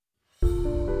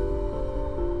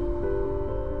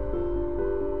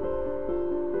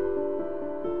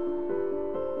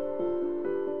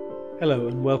Hello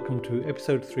and welcome to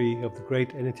episode 3 of the Great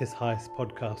NHS Heist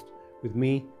podcast with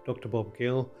me, Dr. Bob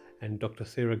Gill, and Dr.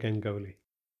 Sarah Gangoli.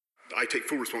 I take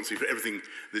full responsibility for everything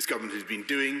this government has been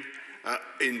doing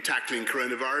in tackling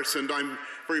coronavirus, and I'm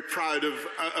very proud of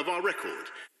our record.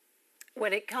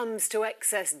 When it comes to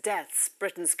excess deaths,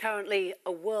 Britain's currently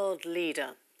a world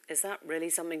leader. Is that really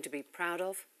something to be proud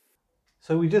of?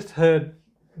 So we just heard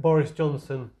Boris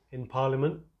Johnson in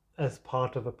Parliament as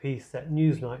part of a piece that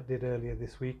Newsnight did earlier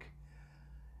this week.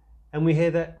 And we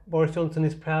hear that Boris Johnson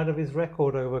is proud of his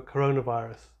record over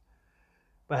coronavirus.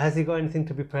 But has he got anything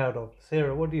to be proud of?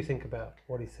 Sarah, what do you think about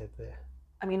what he said there?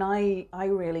 I mean, I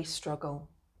really struggle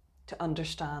to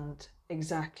understand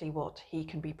exactly what he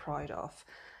can be proud of.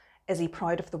 Is he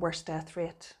proud of the worst death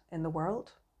rate in the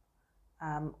world?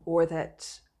 Or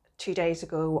that 2 days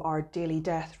ago our daily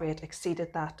death rate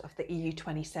exceeded that of the EU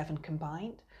 27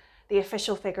 combined? The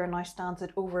official figure now stands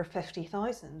at over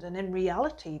 50,000, and in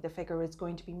reality the figure is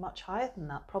going to be much higher than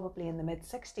that, probably in the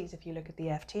mid-60s if you look at the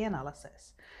FT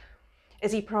analysis.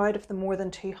 Is he proud of the more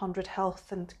than 200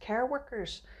 health and care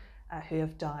workers who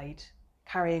have died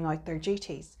carrying out their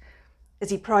duties? Is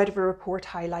he proud of a report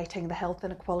highlighting the health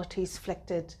inequalities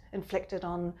inflicted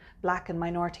on black and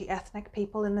minority ethnic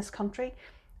people in this country?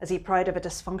 Is he proud of a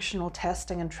dysfunctional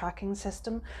testing and tracking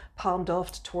system palmed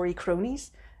off to Tory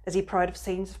cronies? Is he proud of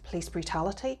scenes of police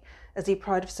brutality? Is he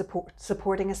proud of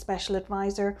supporting a special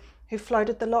advisor who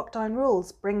flouted the lockdown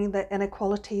rules, bringing the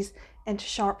inequalities into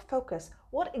sharp focus?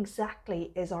 What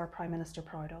exactly is our Prime Minister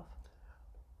proud of?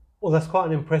 Well, that's quite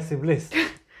an impressive list.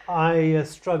 I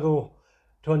struggle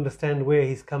to understand where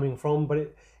he's coming from, but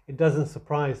it doesn't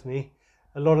surprise me.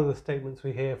 A lot of the statements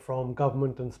we hear from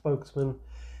government and spokesmen,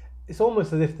 it's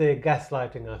almost as if they're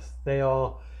gaslighting us. They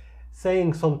are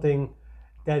saying something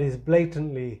that is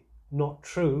blatantly not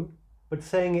true, but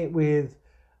saying it with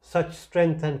such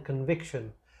strength and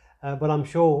conviction. But I'm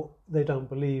sure they don't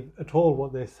believe at all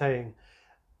what they're saying.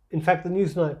 In fact, the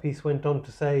Newsnight piece went on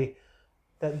to say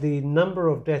that the number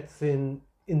of deaths in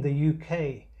the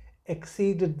UK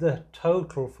exceeded the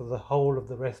total for the whole of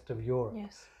the rest of Europe.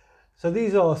 Yes. So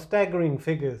these are staggering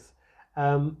figures,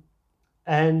 and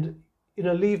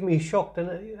leave me shocked.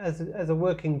 And as a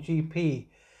working GP,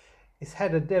 it's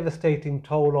had a devastating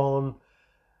toll on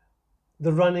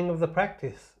the running of the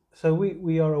practice. So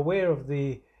we are aware of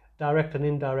the direct and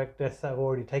indirect deaths that have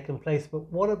already taken place,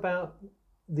 but what about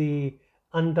the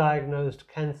undiagnosed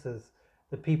cancers,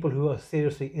 the people who are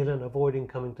seriously ill and avoiding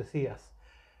coming to see us?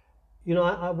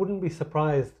 I wouldn't be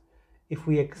surprised if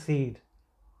we exceed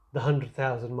the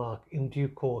 100,000 mark in due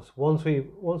course, once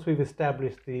we've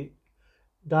established the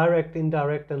direct,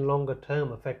 indirect and longer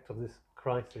term effects of this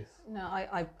crisis. No,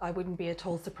 I wouldn't be at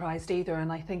all surprised either,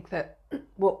 and I think that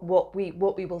what we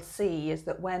will see is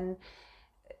that when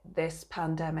this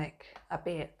pandemic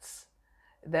abates,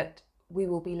 that we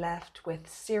will be left with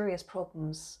serious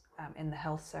problems in the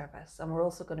health service, and we're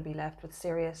also going to be left with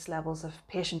serious levels of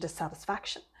patient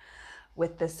dissatisfaction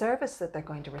with the service that they're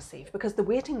going to receive, because the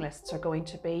waiting lists are going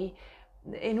to be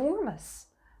enormous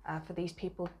for these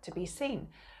people to be seen.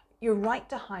 You're right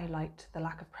to highlight the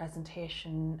lack of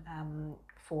presentation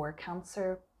for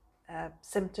cancer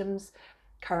symptoms.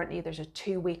 Currently, there's a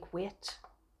 2-week wait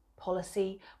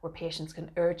policy where patients can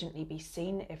urgently be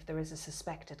seen if there is a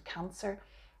suspected cancer.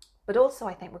 But also,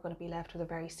 I think we're going to be left with a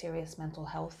very serious mental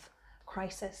health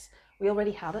crisis. We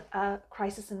already had a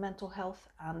crisis in mental health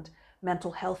and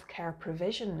mental health care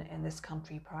provision in this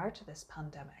country prior to this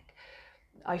pandemic.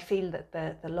 I feel that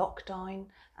the lockdown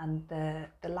and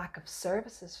the lack of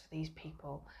services for these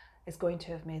people is going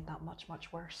to have made that much,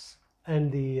 much worse.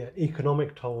 And the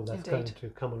economic toll that's going to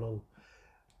come along.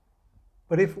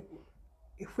 But if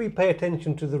we pay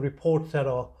attention to the reports that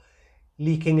are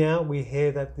leaking out, we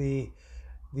hear that the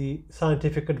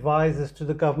scientific advisors to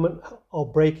the government are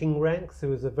breaking ranks. There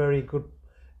was a very good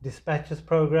dispatches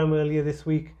program earlier this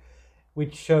week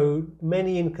which showed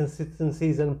many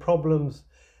inconsistencies and problems,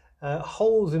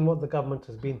 holes in what the government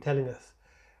has been telling us.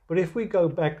 But if we go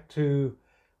back to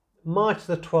March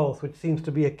the 12th, which seems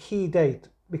to be a key date,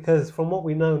 because from what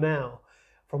we know now,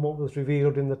 from what was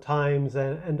revealed in the Times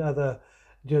and other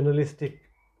journalistic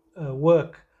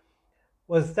work,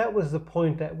 was the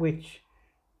point at which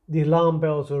the alarm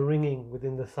bells were ringing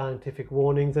within the scientific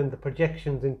warnings and the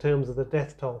projections in terms of the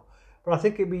death toll. But I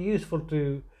think it'd be useful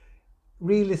to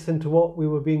re-listen to what we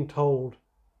were being told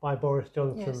by Boris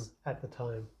Johnson at the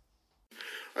time.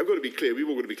 I've got to be clear, we've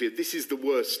all got to be clear, this is the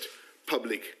worst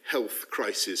public health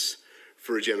crisis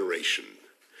for a generation.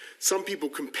 Some people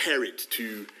compare it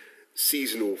to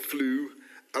seasonal flu.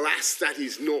 Alas, that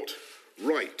is not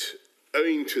right.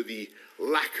 Owing to the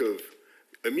lack of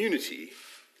immunity,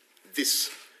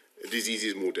 this the disease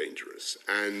is more dangerous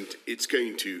and it's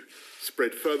going to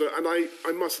spread further. And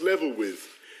I must level with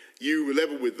you,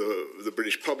 level with the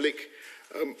British public.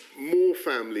 More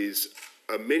families,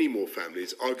 many more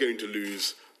families, are going to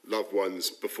lose loved ones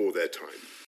before their time.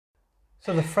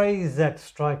 So the phrase that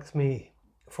strikes me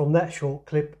from that short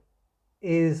clip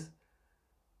is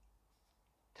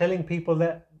telling people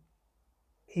that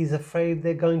he's afraid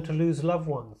they're going to lose loved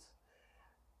ones.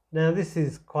 Now, this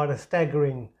is quite a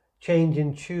staggering change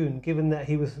in tune, given that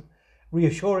he was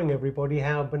reassuring everybody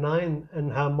how benign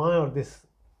and how mild this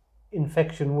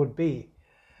infection would be.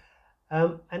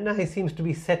 And now he seems to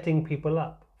be setting people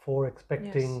up for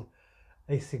expecting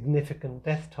a significant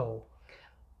death toll.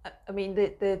 I mean,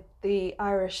 the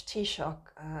Irish Taoiseach,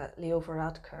 Leo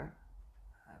Varadkar,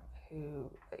 who,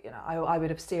 I would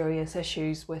have serious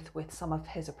issues with some of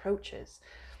his approaches,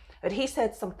 but he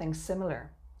said something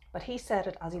similar. But he said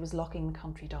it as he was locking the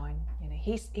country down.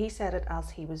 He said it as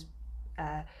he was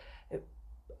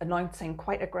announcing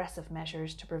quite aggressive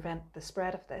measures to prevent the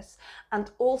spread of this,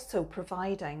 and also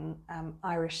providing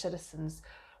Irish citizens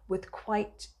with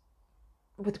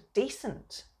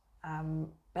decent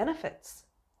benefits,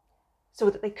 so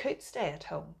that they could stay at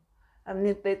home. And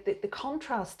the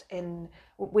contrast in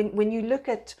when you look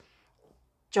at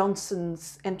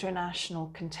Johnson's international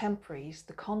contemporaries,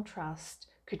 the contrast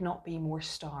could not be more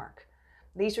stark.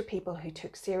 These are people who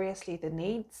took seriously the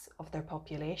needs of their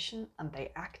population and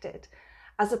they acted,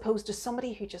 as opposed to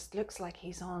somebody who just looks like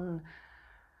he's on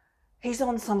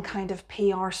some kind of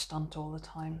PR stunt all the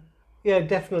time. Yeah, it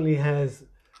definitely has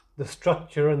the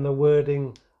structure and the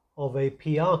wording of a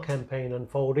PR campaign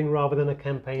unfolding rather than a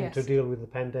campaign to deal with the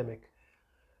pandemic.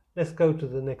 Let's go to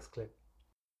the next clip.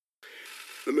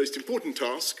 The most important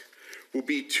task will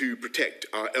be to protect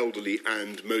our elderly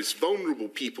and most vulnerable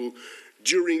people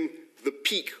during the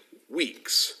peak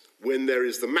weeks when there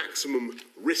is the maximum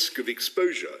risk of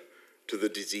exposure to the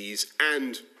disease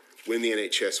and when the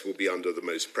NHS will be under the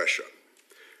most pressure.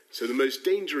 So the most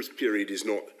dangerous period is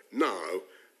not now,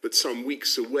 but some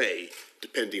weeks away,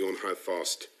 depending on how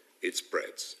fast it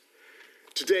spreads.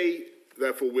 Today,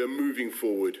 therefore, we're moving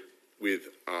forward with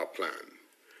our plan.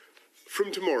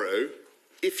 From tomorrow,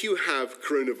 if you have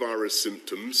coronavirus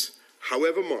symptoms,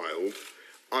 however mild,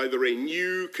 either a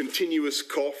new continuous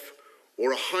cough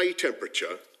or a high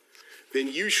temperature, then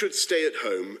you should stay at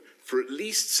home for at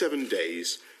least 7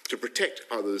 days to protect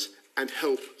others and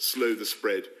help slow the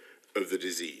spread of the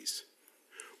disease.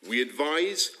 We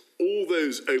advise all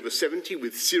those over 70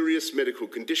 with serious medical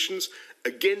conditions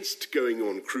against going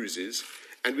on cruises,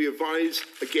 and we advise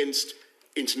against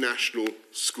international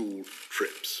school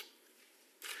trips.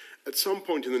 At some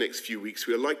point in the next few weeks,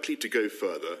 we are likely to go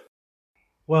further.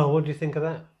 Well, what do you think of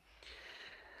that?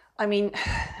 I mean,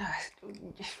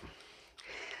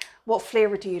 what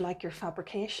flavour do you like your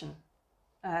fabrication?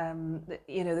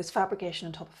 There's fabrication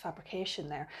on top of fabrication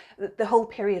there. The whole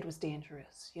period was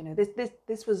dangerous.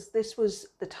 This was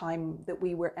the time that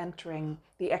we were entering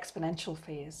the exponential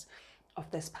phase of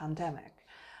this pandemic.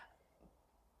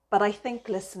 But I think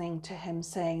listening to him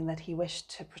saying that he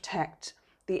wished to protect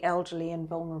the elderly and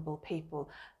vulnerable people,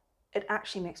 it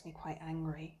actually makes me quite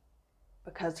angry,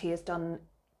 because his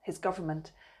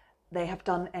government, they have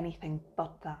done anything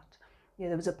but that.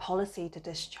 There was a policy to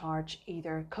discharge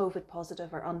either COVID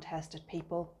positive or untested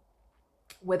people,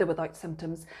 with or without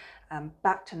symptoms,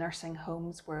 back to nursing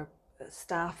homes where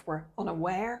staff were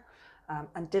unaware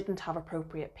and didn't have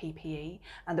appropriate PPE,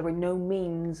 and there were no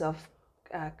means of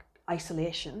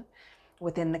isolation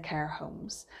within the care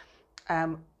homes.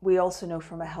 We also know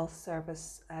from a Health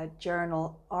Service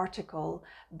Journal article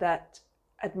that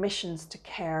admissions to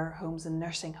care homes and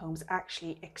nursing homes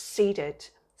actually exceeded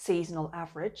seasonal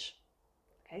average.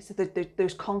 Okay, so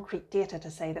there's concrete data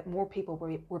to say that more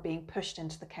people were being pushed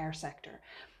into the care sector.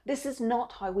 This is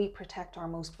not how we protect our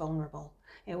most vulnerable.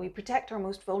 We protect our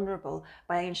most vulnerable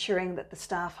by ensuring that the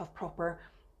staff have proper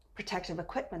protective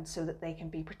equipment so that they can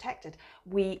be protected.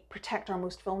 We protect our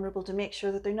most vulnerable to make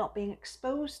sure that they're not being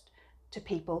exposed to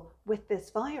people with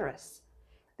this virus.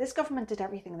 This government did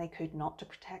everything they could not to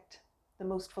protect the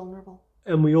most vulnerable.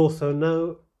 And we also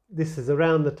know this is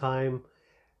around the time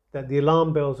that the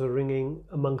alarm bells are ringing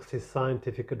amongst his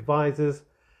scientific advisors.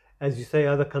 As you say,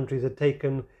 other countries have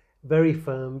taken very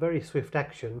firm, very swift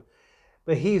action,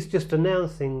 but he's just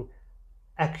announcing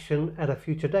action at a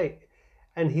future date,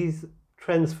 and he's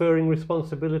transferring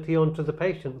responsibility onto the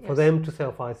patient for them to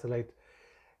self-isolate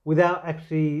without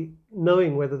actually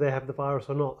knowing whether they have the virus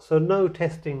or not. So no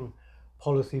testing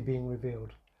policy being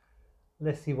revealed.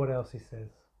 Let's see what else he says.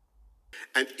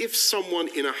 And if someone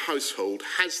in a household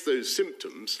has those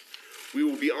symptoms, we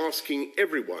will be asking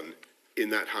everyone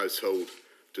in that household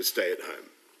to stay at home.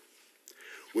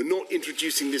 We're not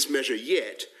introducing this measure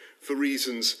yet for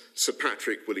reasons Sir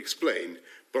Patrick will explain,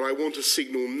 but I want to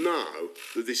signal now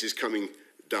that this is coming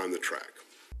down the track.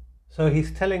 So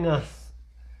he's telling us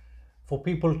for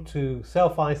people to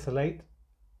self-isolate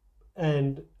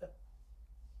and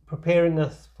preparing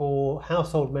us for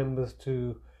household members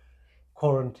to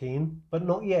quarantine, but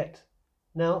not yet.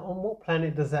 Now, on what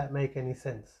planet does that make any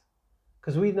sense?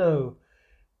 Because we know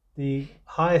the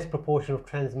highest proportion of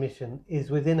transmission is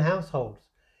within households.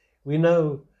 We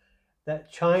know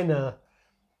that China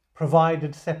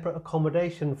provided separate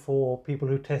accommodation for people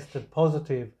who tested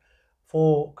positive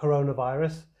for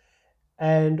coronavirus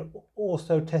and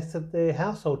also tested their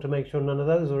household to make sure none of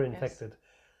those were infected. Yes.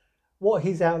 What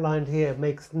he's outlined here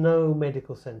makes no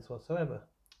medical sense whatsoever.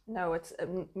 No,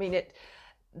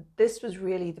 this was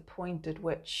really the point at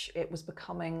which it was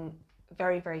becoming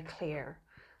very, very clear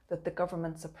that the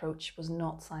government's approach was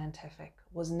not scientific,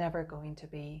 was never going to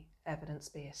be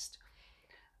evidence-based.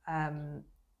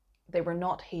 They were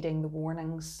not heeding the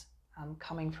warnings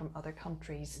coming from other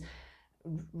countries.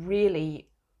 Really,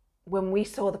 when we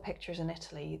saw the pictures in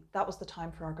Italy, that was the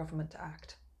time for our government to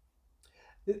act.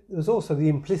 There was also the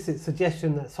implicit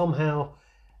suggestion that somehow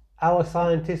our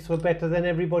scientists were better than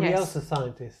everybody else's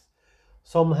scientists.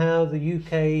 Somehow the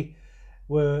UK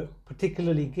were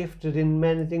particularly gifted in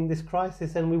managing this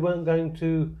crisis and we weren't going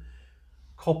to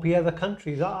copy other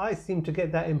countries. I seem to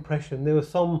get that impression. There was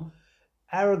some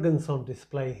arrogance on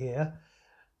display here,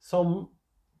 some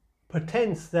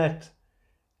pretense that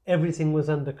everything was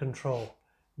under control.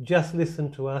 Just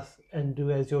listen to us and do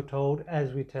as you're told,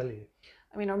 as we tell you.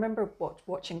 I mean, I remember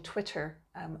watching Twitter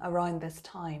around this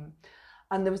time,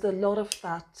 and there was a lot of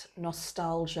that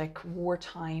nostalgic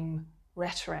wartime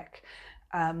rhetoric.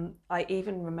 I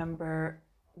even remember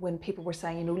when people were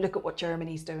saying, look at what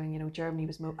Germany's doing. Germany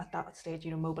was at that stage,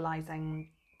 mobilising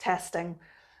testing,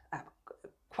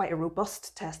 quite a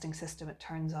robust testing system, it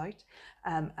turns out.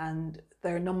 And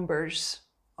their numbers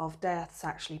of deaths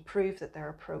actually prove that their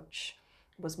approach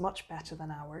was much better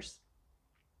than ours.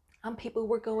 And people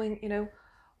were going,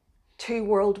 2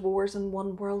 world wars and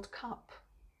 1 World Cup.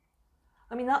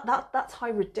 I mean, that's how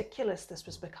ridiculous this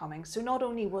was becoming. So not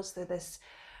only was there this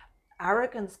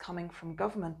arrogance coming from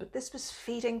government, but this was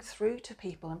feeding through to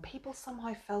people, and people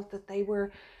somehow felt that they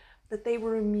were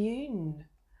immune,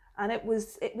 and it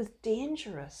was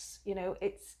dangerous.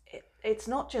 It's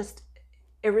not just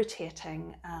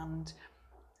irritating and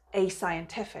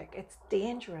ascientific; it's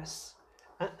dangerous.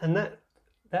 And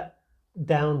that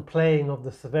downplaying of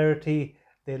the severity,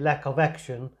 the lack of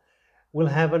action, will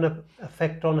have an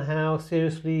effect on how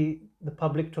seriously the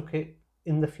public took it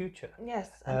in the future. Yes.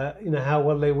 How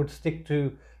well they would stick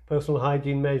to personal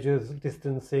hygiene measures,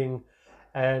 distancing,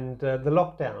 and the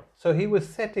lockdown. So he was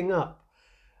setting up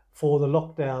for the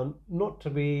lockdown not to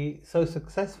be so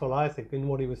successful, I think, in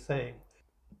what he was saying.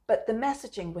 But the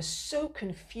messaging was so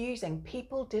confusing,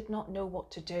 people did not know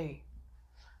what to do.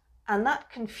 And that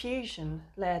confusion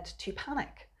led to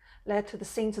panic, led to the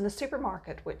scenes in the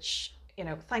supermarket, which,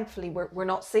 thankfully we're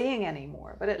not seeing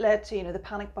anymore. But it led to, the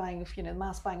panic buying of,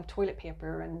 mass buying of toilet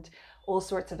paper and all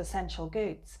sorts of essential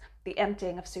goods, the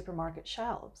emptying of supermarket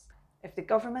shelves. If the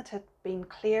government had been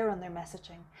clear on their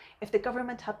messaging, if the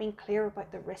government had been clear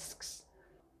about the risks,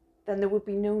 then there would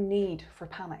be no need for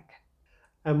panic.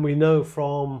 And we know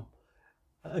from,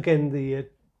 again, the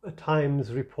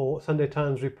Times report, Sunday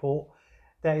Times report,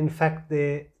 that in fact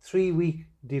the 3-week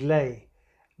delay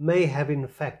may have in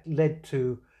fact led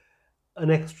to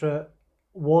an extra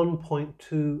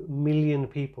 1.2 million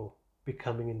people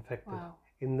becoming infected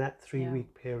in that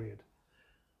 3-week period.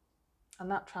 And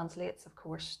that translates, of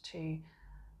course, to,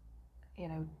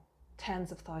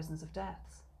 tens of thousands of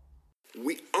deaths.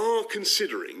 We are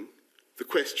considering the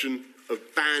question of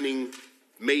banning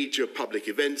major public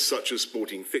events such as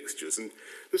sporting fixtures. And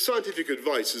the scientific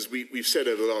advice, as we've said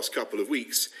over the last couple of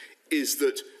weeks, is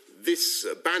that this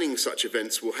banning such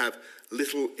events will have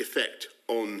little effect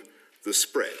on the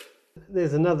spread.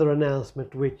 There's another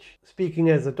announcement which, speaking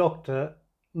as a doctor,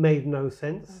 made no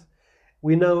sense.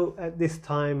 We know at this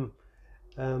time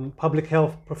public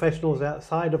health professionals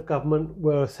outside of government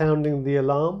were sounding the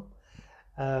alarm.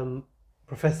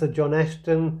 Professor John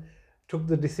Ashton took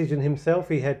the decision himself.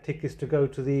 He had tickets to go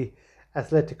to the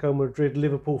Atletico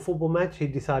Madrid-Liverpool football match. He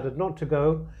decided not to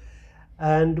go.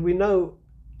 And we know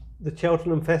the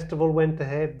Cheltenham Festival went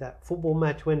ahead, that football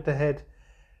match went ahead.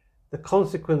 The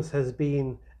consequence has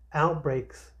been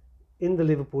outbreaks in the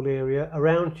Liverpool area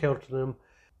around Cheltenham,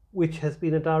 which has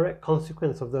been a direct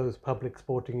consequence of those public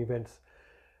sporting events.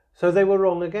 So they were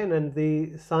wrong again, and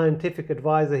the scientific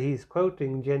advisor he's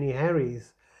quoting, Jenny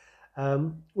Harries,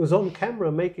 was on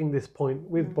camera making this point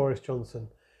with Boris Johnson,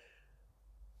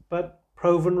 but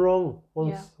proven wrong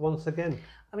once again.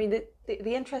 I mean,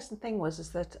 the interesting thing is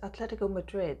that Atletico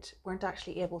Madrid weren't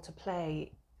actually able to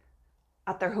play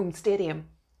at their home stadium.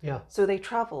 Yeah. So they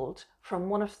travelled from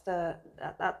one of the,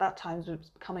 at that time it was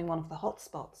becoming one of the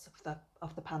hotspots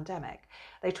of the pandemic.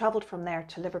 They travelled from there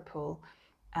to Liverpool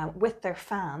with their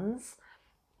fans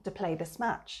to play this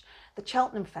match. The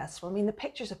Cheltenham Festival, I mean, the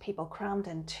pictures of people crammed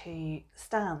into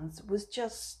stands was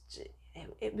just,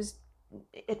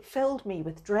 it filled me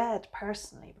with dread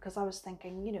personally, because I was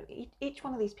thinking, you know, each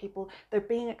one of these people, they're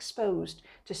being exposed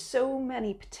to so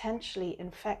many potentially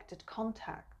infected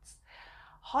contacts.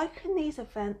 How can these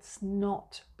events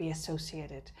not be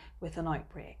associated with an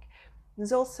outbreak?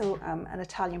 There's also an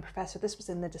Italian professor, this was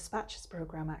in the Dispatches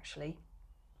programme actually,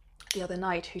 the other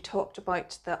night, who talked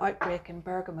about the outbreak in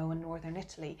Bergamo in northern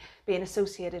Italy being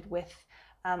associated with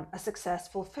a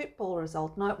successful football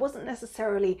result. Now, it wasn't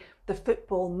necessarily the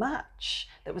football match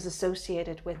that was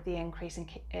associated with the increase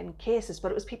in cases,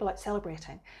 but it was people out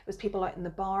celebrating. It was people out in the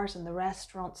bars and the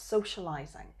restaurants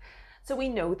socialising. So we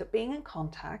know that being in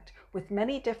contact with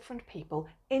many different people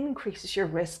increases your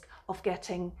risk of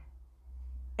getting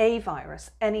a virus,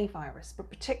 any virus, but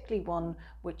particularly one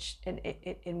which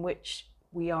in which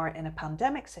we are in a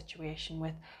pandemic situation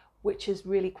with, which is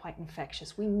really quite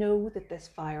infectious. We know that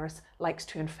this virus likes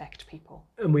to infect people.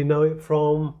 And we know it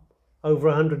from over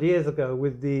 100 years ago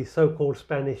with the so-called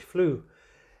Spanish flu.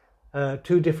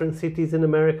 2 different cities in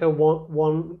America,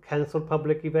 one cancelled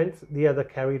public events, the other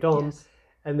carried on. Yes.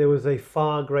 And there was a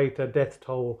far greater death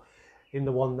toll in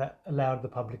the one that allowed the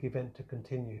public event to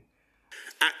continue.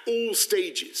 At all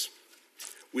stages,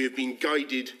 we have been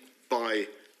guided by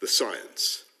the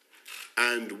science,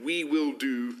 and we will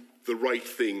do the right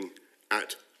thing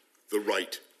at the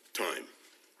right time.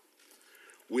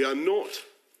 We are not,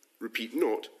 repeat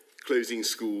not, closing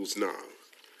schools now.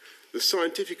 The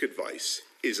scientific advice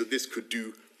is that this could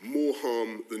do more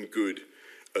harm than good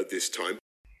at this time.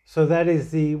 So that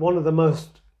is one of the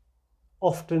most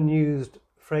often used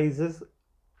phrases,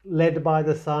 led by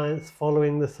the science,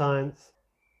 following the science.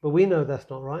 But we know that's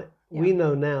not right. Yeah. We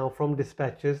know now from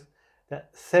dispatches that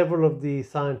several of the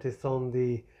scientists on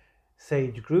the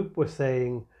SAGE group were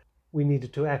saying we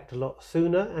needed to act a lot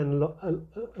sooner and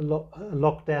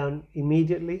lockdown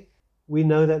immediately. We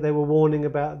know that they were warning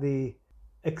about the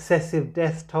excessive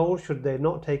death toll should they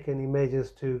not take any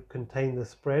measures to contain the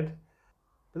spread.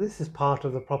 But this is part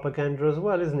of the propaganda as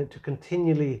well, isn't it? To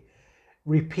continually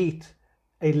repeat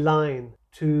a line,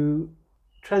 to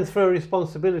transfer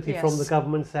responsibility from the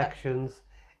government's actions,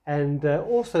 and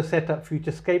also set up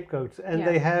future scapegoats. And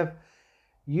they have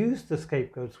used the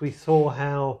scapegoats. We saw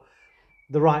how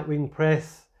the right-wing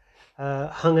press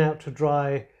hung out to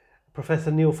dry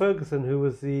Professor Neil Ferguson, who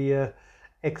was the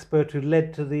expert who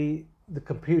led to the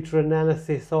computer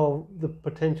analysis of the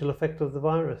potential effect of the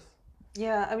virus.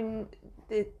 Yeah, I mean,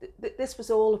 this was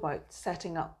all about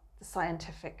setting up the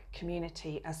scientific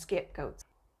community as scapegoats.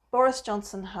 Boris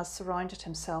Johnson has surrounded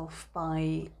himself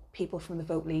by people from the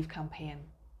Vote Leave campaign,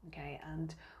 okay,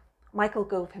 and Michael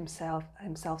Gove himself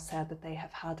said that they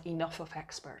have had enough of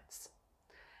experts.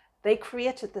 They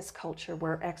created this culture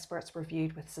where experts were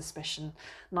viewed with suspicion.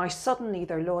 Now suddenly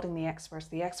they're lauding the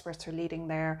experts are leading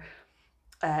their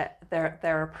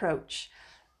approach.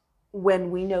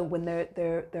 When we know, when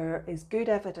there is good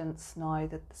evidence now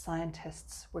that the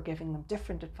scientists were giving them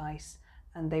different advice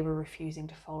and they were refusing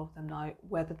to follow them now,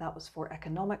 whether that was for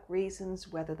economic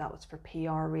reasons, whether that was for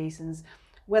PR reasons,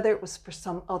 whether it was for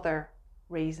some other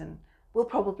reason, we'll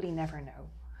probably never know.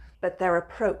 But their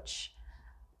approach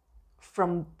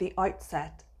from the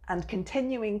outset and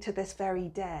continuing to this very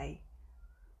day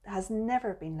has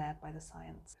never been led by the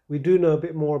science. We do know a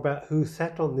bit more about who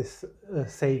sat on this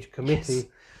SAGE committee. Yes.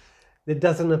 There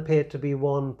doesn't appear to be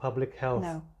one public health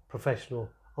professional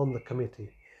on the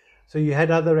committee. So you had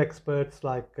other experts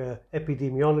like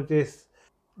epidemiologists,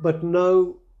 but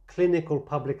no clinical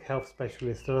public health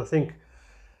specialists. And I think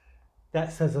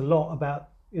that says a lot about,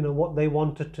 you know, what they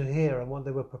wanted to hear and what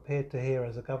they were prepared to hear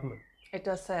as a government. It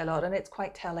does say a lot, and it's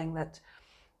quite telling that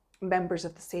members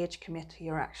of the SAGE committee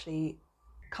are actually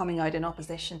coming out in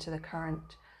opposition to the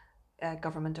current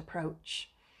government approach.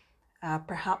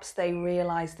 Perhaps they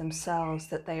realise themselves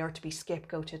that they are to be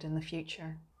scapegoated in the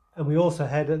future. And we also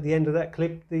had at the end of that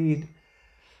clip the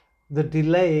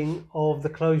delaying of the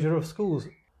closure of schools.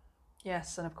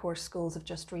 Yes, and of course schools have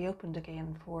just reopened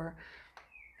again for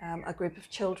a group of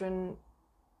children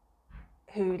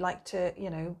who like to, you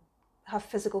know, have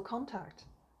physical contact.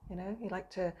 You know, you like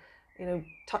to, you know,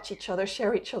 touch each other,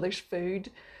 share each other's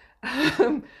food,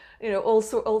 all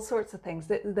sorts of things.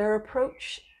 Their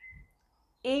approach,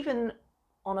 even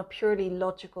on a purely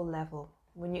logical level,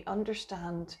 when you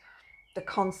understand the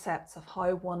concepts of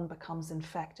how one becomes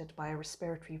infected by a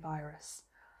respiratory virus,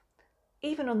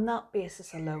 even on that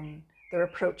basis alone, their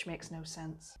approach makes no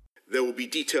sense. There will be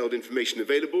detailed information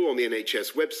available on the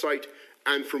NHS website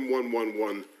and from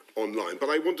 111 online. But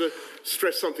I want to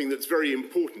stress something that's very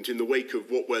important in the wake of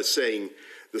what we're saying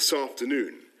this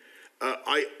afternoon.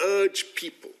 I urge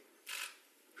people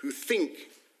who think,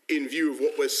 in view of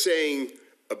what we're saying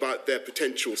about their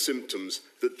potential symptoms,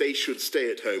 that they should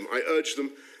stay at home. I urge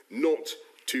them not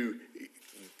to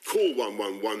call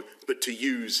 111, but to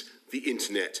use the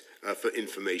internet for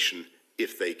information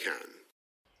if they can.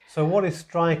 So what is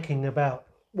striking about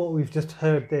what we've just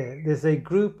heard there's a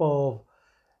group of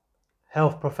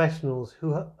health professionals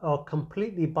who are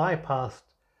completely bypassed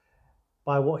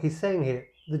by what he's saying here.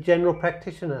 The general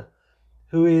practitioner,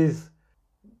 who is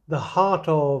the heart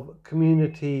of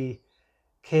community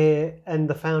care and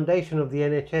the foundation of the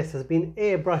NHS, has been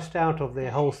airbrushed out of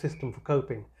their whole system for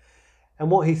coping. And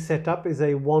what he's set up is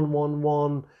a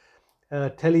 111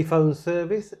 telephone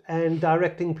service and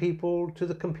directing people to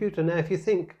the computer. Now, if you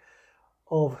think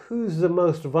of who's the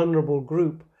most vulnerable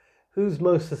group, who's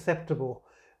most susceptible,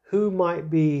 who might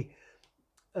be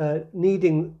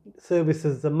needing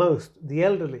services the most, the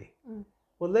elderly.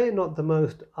 Well, they're not the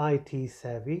most IT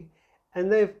savvy, and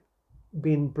they've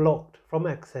been blocked from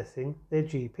accessing their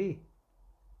GP.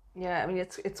 Yeah, I mean,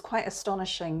 it's quite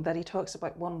astonishing that he talks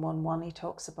about 111, he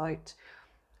talks about,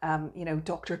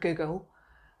 Dr. Google,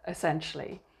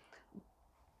 essentially.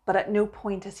 But at no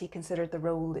point has he considered the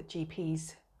role that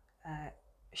GPs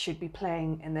should be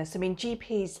playing in this. I mean,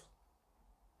 GPs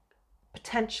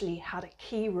potentially had a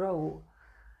key role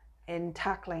in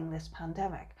tackling this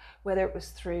pandemic, whether it was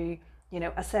through,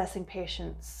 assessing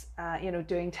patients,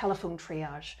 doing telephone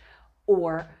triage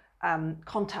or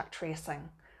contact tracing.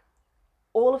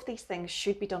 All of these things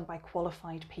should be done by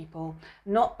qualified people,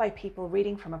 not by people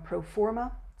reading from a pro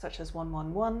forma, such as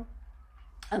 111.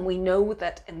 And we know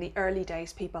that in the early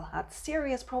days, people had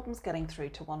serious problems getting through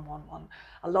to 111.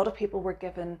 A lot of people were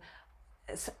given,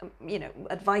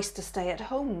 advice to stay at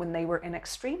home when they were in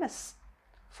extremis,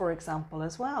 for example,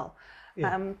 as well.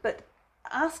 Yeah. But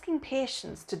asking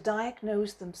patients to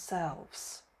diagnose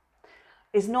themselves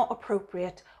is not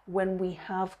appropriate when we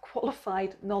have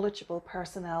qualified, knowledgeable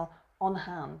personnel on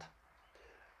hand.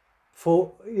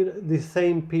 For the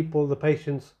same people, the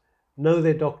patients know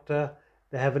their doctor,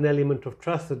 they have an element of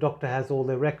trust, the doctor has all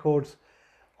their records.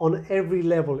 On every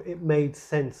level, it made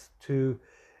sense to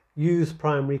use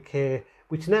primary care,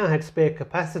 which now had spare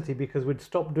capacity because we'd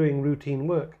stopped doing routine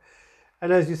work.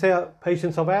 And as you say,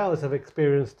 patients of ours have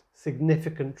experienced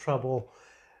significant trouble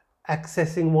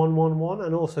accessing 111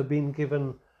 and also being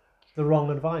given the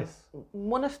wrong advice.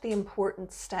 One of the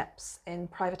important steps in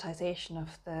privatisation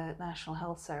of the National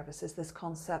Health Service is this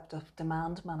concept of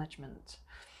demand management.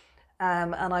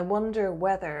 And I wonder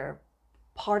whether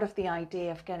part of the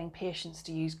idea of getting patients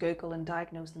to use Google and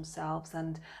diagnose themselves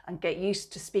and get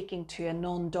used to speaking to a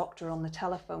non-doctor on the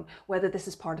telephone, whether this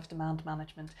is part of demand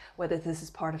management, whether this is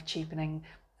part of cheapening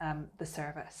the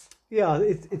service. Yeah,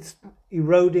 it's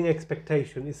eroding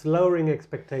expectation, it's lowering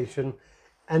expectation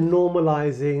and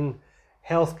normalising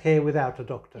healthcare without a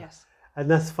doctor. Yes. And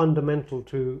that's fundamental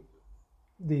to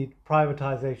the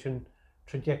privatisation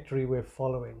trajectory we're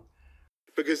following.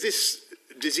 Because this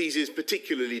disease is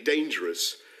particularly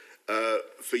dangerous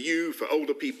for you, for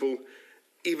older people,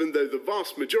 even though the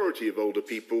vast majority of older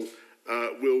people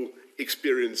will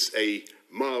experience a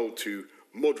mild to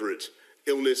moderate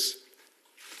illness.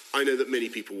 I know that many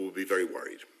people will be very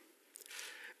worried.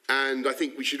 And I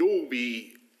think we should all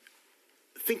be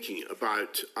thinking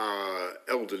about our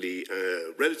elderly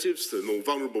relatives, the more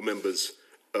vulnerable members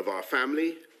of our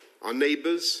family, our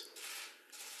neighbours,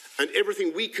 and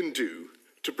everything we can do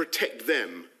to protect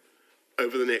them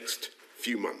over the next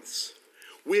few months.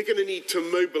 We're going to need to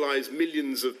mobilise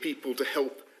millions of people to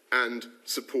help and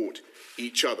support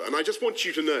each other. And I just want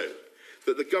you to know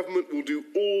that the government will do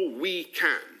all we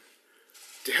can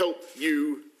to help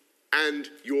you and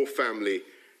your family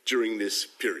during this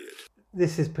period.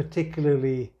 This is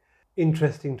particularly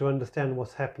interesting to understand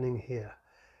what's happening here.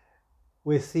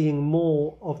 We're seeing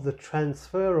more of the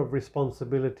transfer of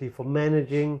responsibility for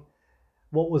managing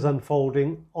what was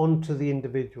unfolding onto the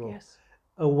individual, Yes.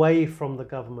 away from the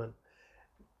government.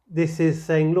 This is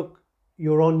saying, look,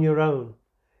 you're on your own.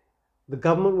 The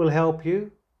government will help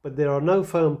you, but there are no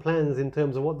firm plans in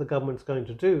terms of what the government's going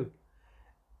to do.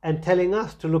 And telling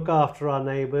us to look after our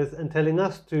neighbours and telling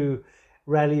us to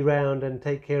rally round and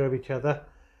take care of each other.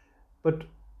 But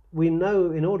we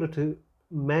know in order to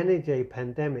manage a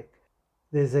pandemic,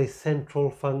 there's a central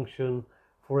function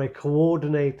for a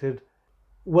coordinated,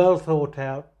 well thought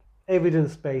out,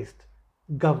 evidence-based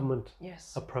government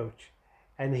approach.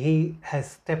 And he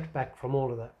has stepped back from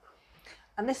all of that.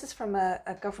 And this is from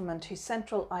a government whose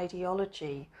central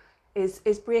ideology is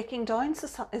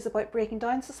about breaking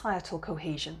down societal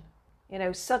cohesion. You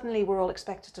know, suddenly we're all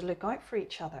expected to look out for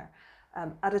each other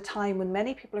at a time when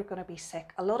many people are going to be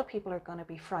sick, a lot of people are going to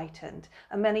be frightened,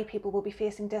 and many people will be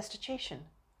facing destitution.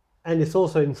 And it's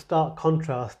also in stark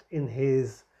contrast in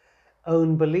his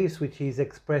own beliefs, which he's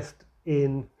expressed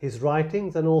in his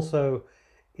writings and also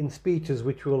in speeches,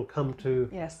 which we'll come to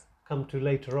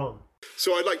later on.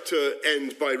 So I'd like to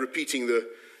end by repeating the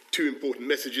two important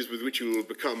messages with which you will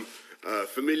become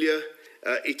familiar.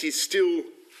 It is still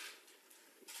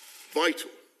vital,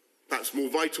 perhaps more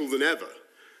vital than ever,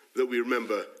 that we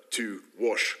remember to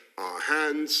wash our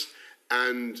hands.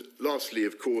 And lastly,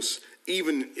 of course,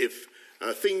 even if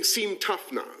things seem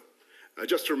tough now,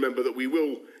 just to remember that we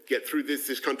will get through this.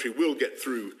 This country will get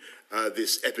through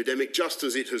this epidemic, just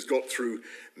as it has got through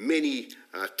many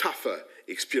tougher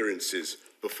experiences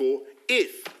before,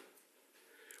 if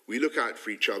we look out for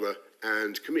each other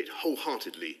and commit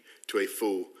wholeheartedly to a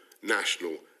full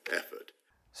national effort.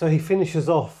 So he finishes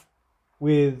off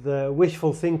with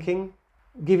wishful thinking,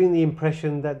 giving the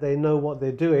impression that they know what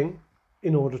they're doing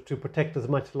in order to protect as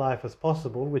much life as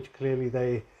possible, which clearly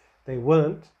they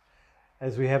weren't,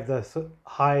 as we have the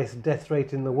highest death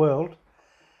rate in the world,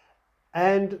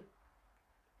 and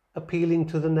appealing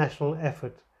to the national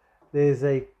effort. There's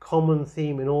a common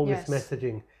theme in all this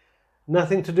messaging.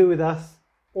 Nothing to do with us,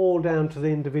 all down to the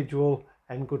individual,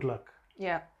 and good luck.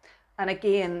 Yeah. And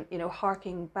again, you know,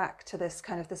 harking back to this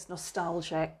kind of this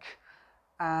nostalgic,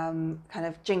 kind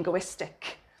of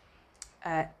jingoistic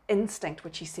instinct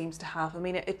which he seems to have. I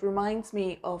mean, it reminds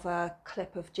me of a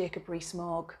clip of Jacob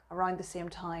Rees-Mogg around the same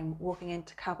time walking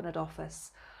into Cabinet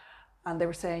Office, and they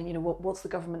were saying, you know, what's the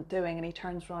government doing? And he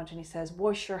turns around and he says,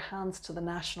 wash your hands to the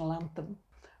national anthem.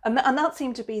 And that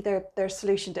seemed to be their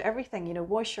solution to everything, you know,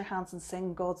 wash your hands and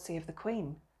sing God Save the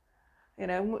Queen. You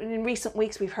know, in recent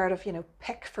weeks we've heard of, you know,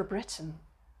 Pick for Britain.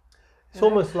 It's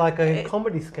almost like a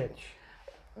comedy sketch.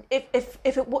 If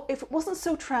it wasn't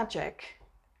so tragic,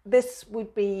 this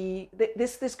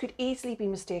could easily be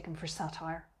mistaken for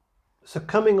satire. So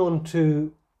coming on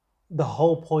to the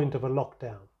whole point of a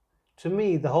lockdown. To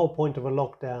me, the whole point of a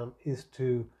lockdown is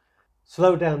to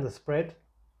slow down the spread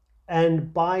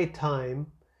and buy time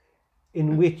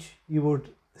in which you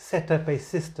would set up a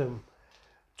system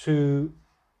to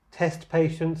test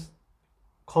patients,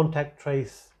 contact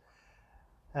trace,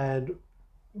 and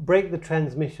break the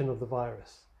transmission of the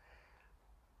virus.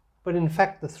 But in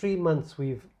fact, the 3 months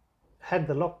we've had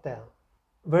the lockdown,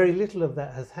 very little of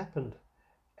that has happened.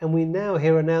 And we now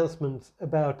hear announcements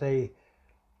about a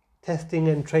testing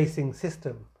and tracing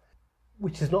system,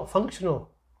 which is not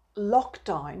functional.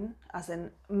 Lockdown, as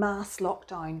in mass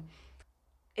lockdown,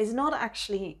 is not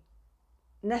actually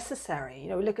necessary. You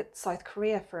know, look at South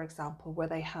Korea, for example, where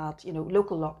they had, you know,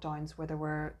 local lockdowns where there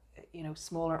were, you know,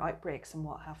 smaller outbreaks and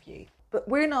what have you. But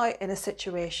we're now in a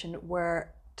situation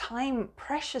where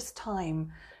precious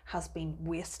time has been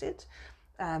wasted.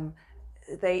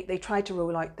 They tried to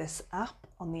roll out this app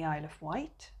on the Isle of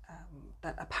Wight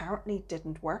that apparently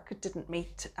didn't work. It didn't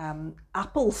meet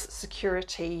Apple's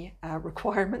security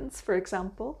requirements, for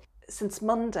example. Since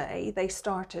Monday, they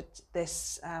started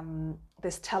this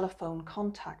telephone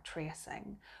contact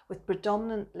tracing with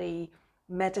predominantly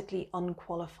medically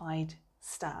unqualified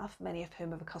staff, many of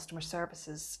whom have a customer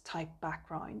services type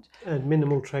background. And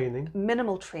minimal training,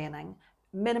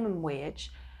 minimum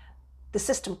wage. The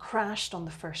system crashed on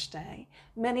the first day.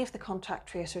 Many of the contact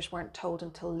tracers weren't told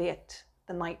until late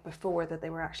the night before that they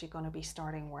were actually going to be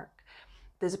starting work.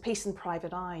 There's a piece in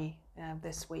Private Eye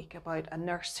this week about a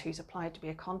nurse who's applied to be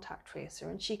a contact tracer,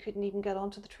 and she couldn't even get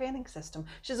onto the training system.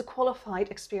 She's a qualified,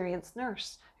 experienced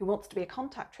nurse who wants to be a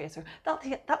contact tracer.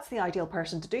 That's the ideal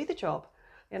person to do the job,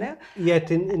 you know?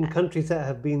 Yet in countries that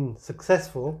have been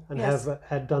successful and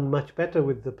had done much better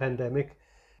with the pandemic,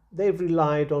 they've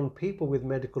relied on people with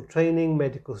medical training,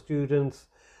 medical students,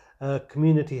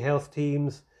 community health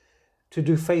teams to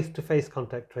do face-to-face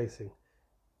contact tracing.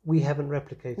 We haven't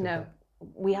replicated that.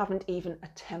 We haven't even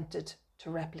attempted to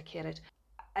replicate it.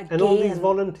 Again, and all these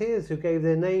volunteers who gave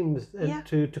their names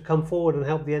to come forward and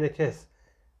help the NHS,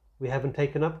 we haven't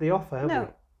taken up the offer, have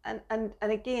we? And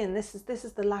again, this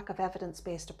is the lack of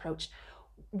evidence-based approach.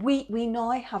 We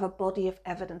now have a body of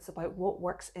evidence about what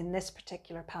works in this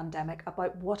particular pandemic,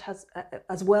 about what has,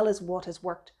 as well as what has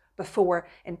worked before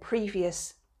in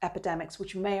previous epidemics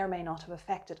which may or may not have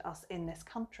affected us in this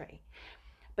country.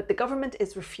 But the government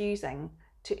is refusing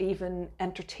to even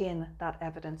entertain that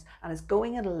evidence and is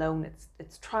going it alone.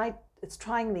 It's trying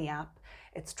the app.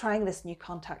 It's trying this new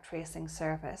contact tracing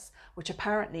service, which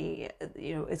apparently,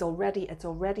 is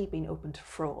already been open to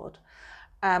fraud.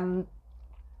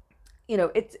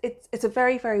 It's a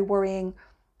very, very worrying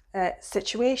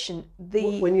situation.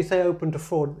 When you say open to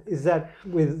fraud, is that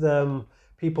with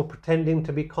people pretending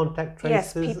to be contact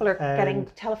tracers? Yes, people are getting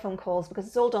telephone calls because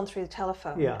it's all done through the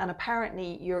telephone. Yeah. And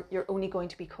apparently you're only going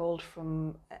to be called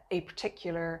from a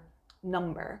particular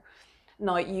number.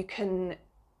 Now you can,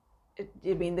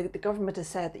 the government has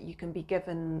said that you can be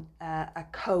given a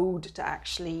code to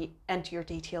actually enter your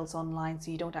details online, so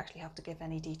you don't actually have to give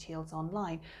any details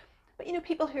online. But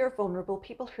people who are vulnerable,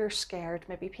 people who are scared,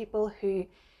 maybe people who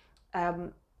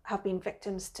have been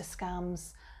victims to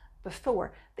scams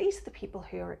before, these are the people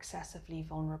who are excessively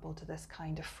vulnerable to this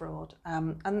kind of fraud.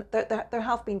 And there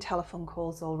have been telephone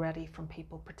calls already from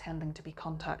people pretending to be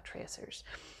contact tracers.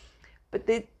 But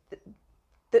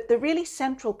the really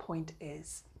central point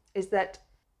is that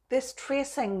this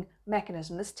tracing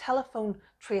mechanism, this telephone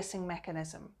tracing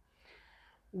mechanism,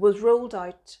 was rolled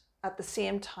out at the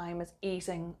same time as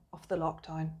easing of the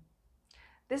lockdown.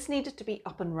 This needed to be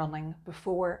up and running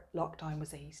before lockdown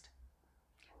was eased.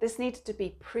 This needed to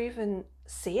be proven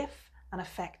safe and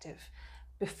effective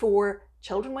before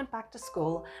children went back to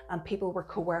school and people were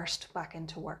coerced back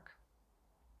into work.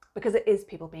 Because it is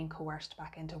people being coerced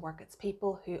back into work. It's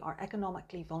people who are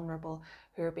economically vulnerable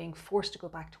who are being forced to go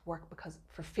back to work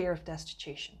for fear of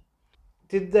destitution.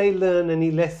 Did they learn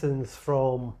any lessons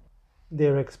from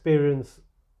their experience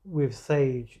with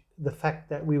Sage, the fact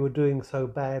that we were doing so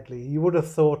badly? You would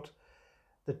have thought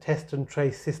the test and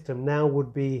trace system now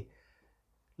would be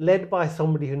led by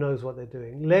somebody who knows what they're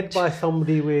doing, led by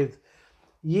somebody with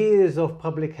years of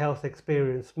public health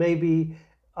experience, maybe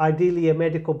ideally a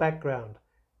medical background.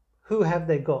 Who have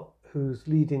they got who's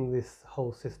leading this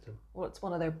whole system? Well, it's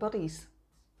one of their buddies,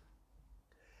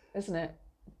 isn't it?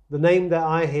 The name that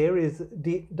I hear is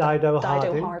Dido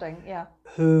Harding, yeah.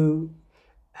 Who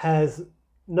has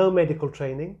no medical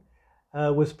training,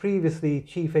 was previously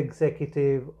chief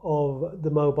executive of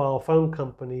the mobile phone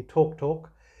company TalkTalk,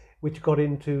 which got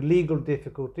into legal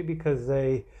difficulty because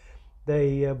they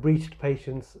breached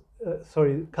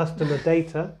customer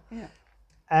data. Yeah.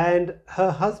 And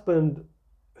her husband,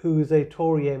 who is a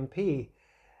Tory MP,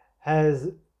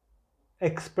 has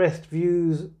expressed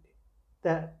views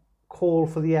that call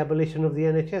for the abolition of the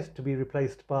NHS to be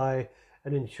replaced by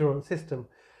an insurance system.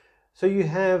 So you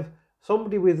have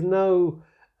somebody with no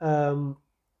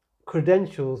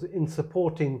credentials in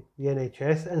supporting the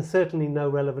NHS and certainly no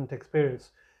relevant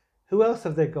experience. Who else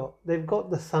have they got? They've got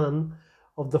the son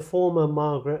of the former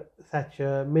Margaret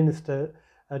Thatcher minister,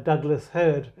 Douglas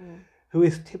Hurd, who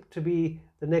is tipped to be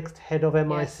the next head of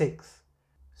MI6. Yes.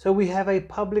 So we have a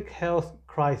public health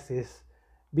crisis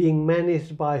being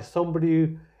managed by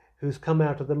somebody who's come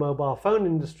out of the mobile phone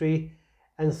industry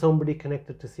and somebody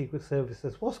connected to Secret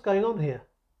Services. What's going on here?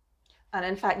 And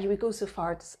in fact, you would go so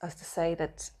far as to say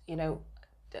that,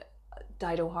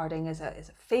 Dido Harding is a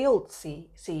failed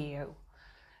CEO.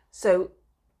 So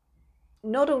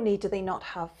not only do they not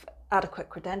have adequate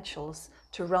credentials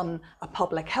to run a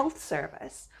public health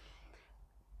service,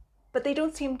 but they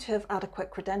don't seem to have adequate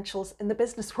credentials in the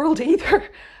business world either.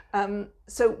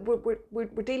 So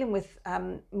we're dealing with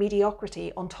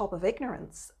mediocrity on top of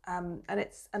ignorance, and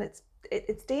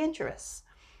it's dangerous.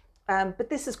 But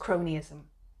this is cronyism,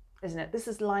 isn't it? This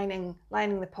is lining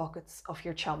the pockets of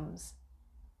your chums.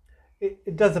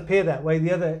 It does appear that way.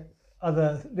 The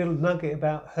other little nugget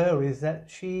about her is that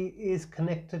she is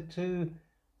connected to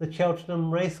the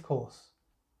Cheltenham racecourse.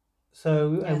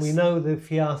 So, yes. And we know the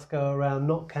fiasco around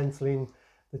not cancelling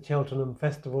the Cheltenham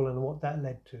Festival and what that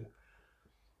led to.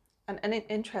 And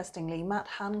interestingly, Matt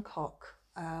Hancock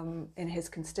in his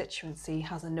constituency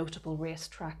has a notable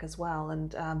racetrack as well.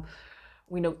 And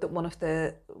we note that one of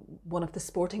the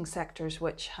sporting sectors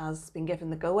which has been given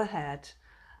the go-ahead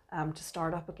to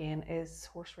start up again is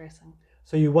horse racing.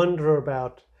 So you wonder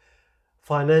about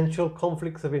financial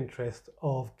conflicts of interest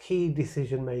of key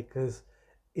decision makers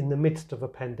in the midst of a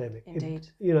pandemic. Indeed.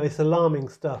 It's alarming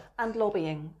stuff. And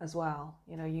lobbying as well.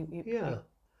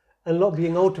 And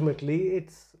lobbying, ultimately,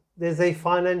 there's a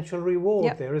financial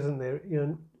reward there, isn't there?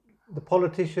 The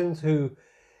politicians who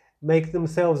make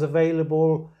themselves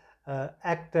available,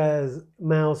 act as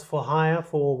mouths for hire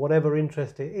for whatever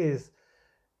interest it is,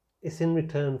 it's in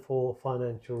return for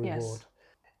financial reward. Yes.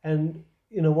 And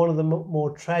one of the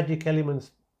more tragic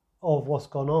elements of what's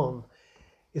gone on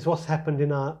is what's happened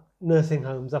in our nursing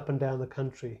homes up and down the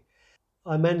country.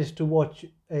 I managed to watch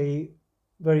a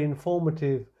very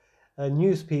informative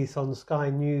news piece on Sky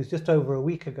News just over a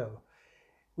week ago,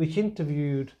 which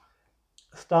interviewed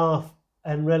staff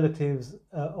and relatives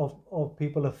of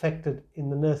people affected in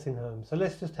the nursing home. So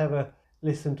let's just have a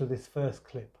listen to this first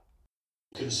clip.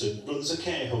 Wilkinson runs a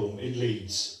care home in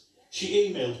Leeds. She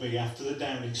emailed me after the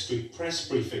Downing Street press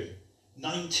briefing.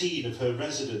 19 of her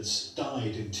residents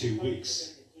died in 2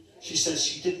 weeks. She says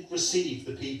she didn't receive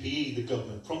the PPE the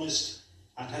government promised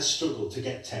and has struggled to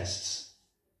get tests.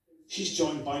 She's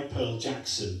joined by Pearl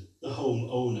Jackson, the home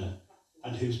owner,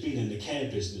 and who's been in the care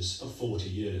business for 40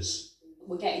 years.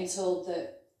 We're getting told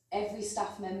that every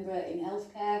staff member in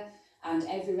healthcare and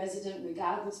every resident,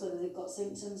 regardless whether they've got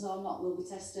symptoms or not, will be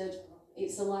tested.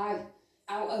 It's a lie.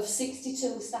 Out of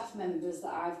 62 staff members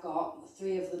that I've got,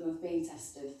 3 of them have been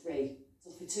tested, 3.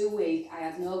 So for 2 weeks, I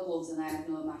had no gloves and I had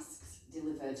no masks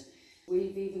delivered.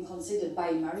 We've even considered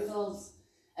buying marigolds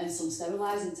and some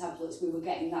sterilising tablets. We were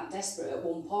getting that desperate at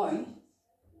one point.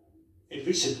 In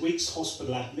recent weeks,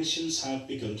 hospital admissions have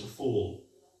begun to fall,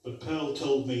 but Pearl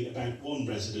told me about one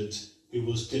resident who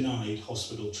was denied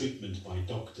hospital treatment by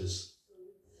doctors.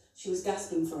 She was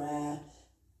gasping for air.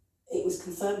 It was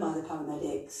confirmed by the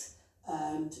paramedics,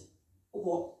 and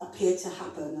what appeared to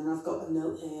happen, and I've got a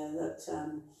note here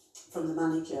that from the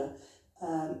manager,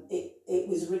 it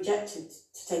was rejected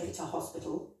to take her to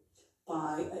hospital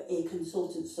by a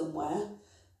consultant somewhere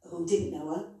who didn't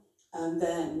know her, and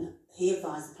then he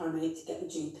advised the paramedic to get the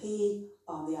GP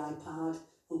on the iPad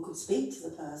who could speak to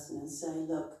the person and say,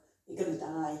 look, you're going to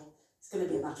die, it's going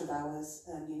to be a matter of hours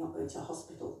and you're not going to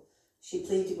hospital. She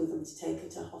pleaded with them to take her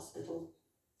to hospital,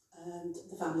 and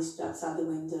the family stood outside the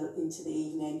window into the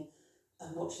evening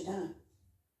and watched her die.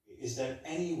 Is there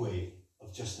any way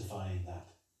of justifying that?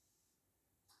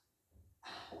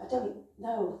 I don't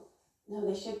know. No,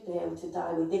 they should be able to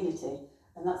die with dignity,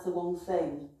 and that's the one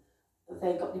thing, that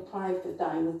they got deprived of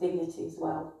dying with dignity as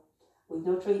well. With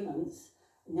no treatments,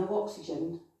 no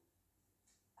oxygen,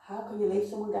 how can you leave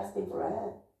someone gasping for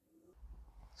air?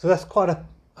 So that's quite a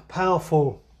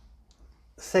powerful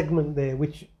segment there,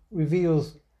 which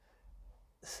reveals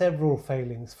several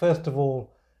failings. First of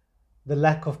all, the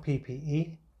lack of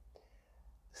PPE.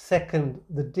 Second,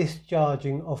 the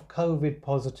discharging of COVID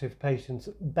positive patients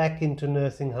back into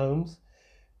nursing homes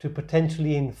to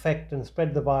potentially infect and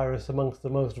spread the virus amongst the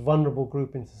most vulnerable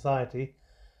group in society.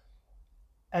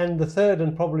 And the third,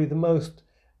 and probably the most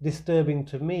disturbing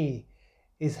to me,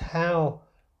 is how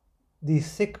these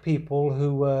sick people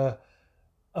who were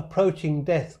approaching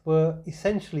death were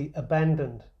essentially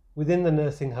abandoned within the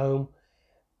nursing home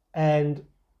and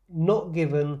not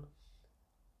given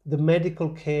the medical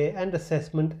care and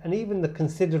assessment and even the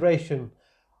consideration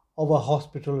of a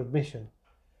hospital admission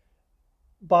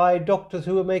by doctors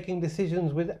who were making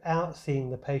decisions without seeing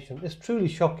the patient. It's truly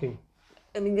shocking.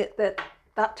 I mean,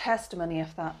 that testimony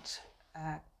of that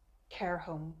care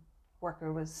home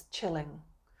worker was chilling.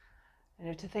 You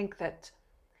know, to think that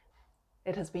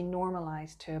it has been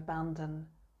normalised to abandon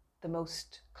the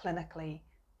most clinically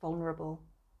vulnerable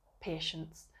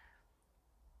patients,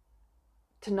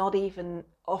 to not even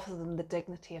offer them the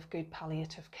dignity of good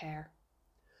palliative care.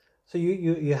 So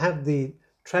you have the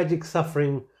tragic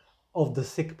suffering of the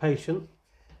sick patient,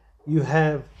 you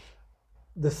have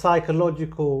the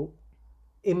psychological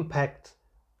impact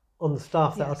on the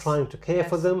staff that are trying to care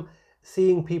for them,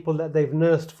 seeing people that they've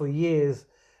nursed for years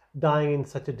dying in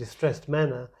such a distressed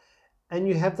manner, and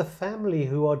you have the family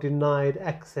who are denied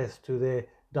access to their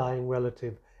dying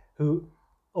relative who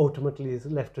ultimately is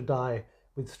left to die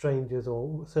with strangers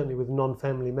or certainly with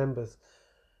non-family members.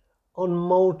 On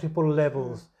multiple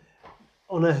levels,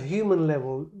 on a human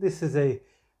level, this is a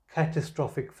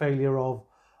catastrophic failure of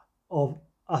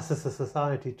us as a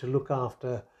society to look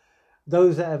after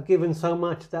those that have given so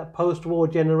much, that post-war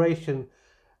generation,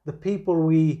 the people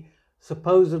we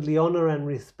supposedly honour and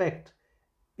respect.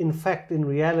 In fact, in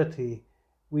reality,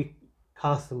 we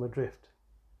cast them adrift.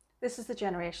 This is the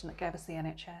generation that gave us the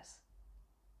NHS.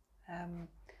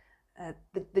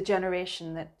 The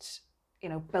generation that, you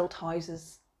know, built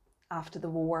houses after the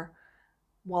war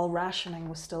while rationing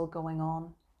was still going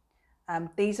on.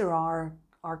 These are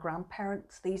our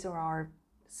grandparents. These are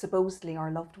supposedly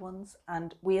our loved ones,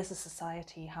 and we as a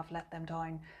society have let them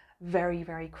down very,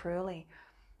 very cruelly.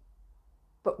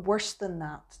 But worse than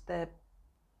that,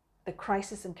 the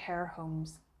crisis in care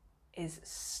homes is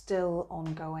still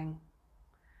ongoing,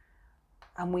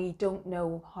 and we don't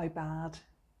know how bad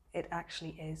it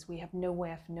actually is. We have no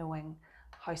way of knowing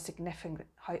how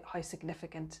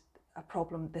significant a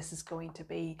problem this is going to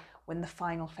be when the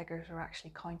final figures are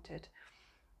actually counted.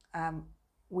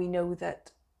 We know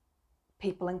that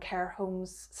people in care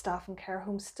homes, staff in care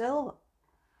homes still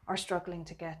are struggling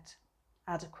to get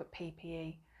adequate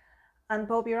PPE. And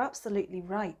Bob, you're absolutely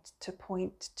right to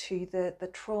point to the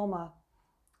trauma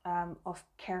of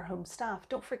care home staff.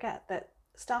 Don't forget that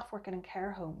staff working in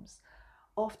care homes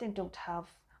often don't have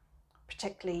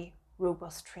particularly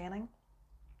robust training.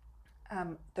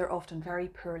 They're often very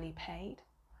poorly paid.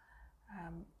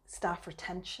 Staff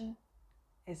retention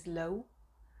is low.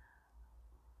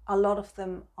 A lot of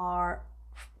them are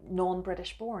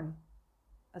non-British born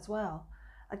as well.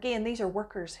 Again, these are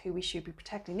workers who we should be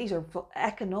protecting. These are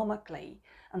economically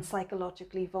and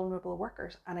psychologically vulnerable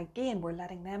workers. And again, we're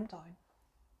letting them down.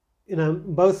 You know,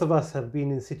 both of us have been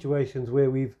in situations where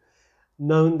we've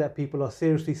known that people are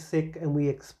seriously sick and we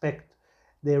expect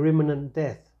their imminent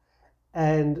death.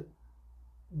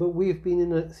 But we've been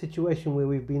in a situation where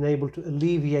we've been able to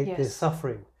alleviate their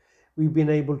suffering. We've been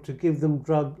able to give them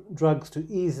drugs to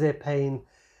ease their pain,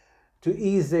 to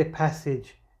ease their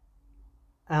passage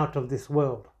out of this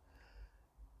world.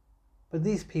 But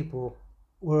these people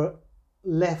were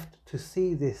left to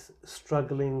see this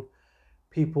struggling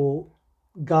people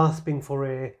gasping for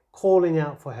air, calling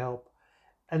out for help,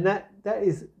 and that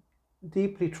is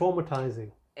deeply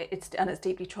traumatizing. It's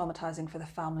deeply traumatizing for the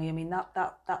family. I mean,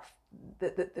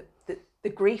 the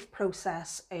grief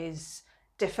process is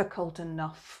difficult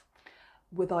enough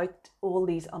without all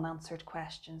these unanswered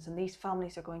questions, and these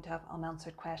families are going to have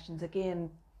unanswered questions. Again,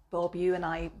 Bob, you and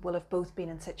I will have both been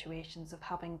in situations of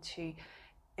having to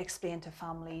explain to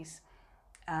families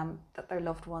that their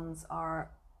loved ones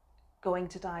are going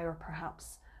to die, or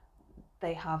perhaps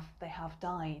they have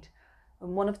died.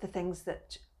 And one of the things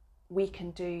that we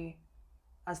can do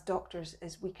as doctors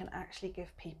is we can actually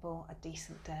give people a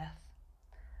decent death.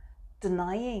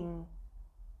 Denying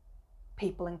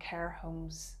people in care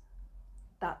homes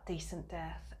that decent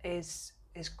death is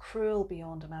cruel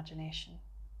beyond imagination.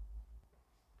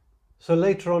 So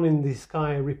later on in the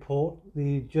Sky report,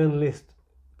 the journalist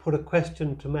put a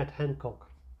question to Matt Hancock.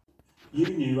 You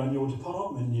knew and your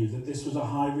department knew that this was a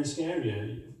high-risk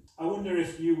area. I wonder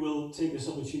if you will take this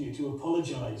opportunity to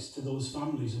apologise to those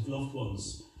families of loved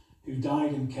ones who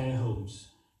died in care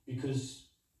homes because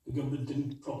the government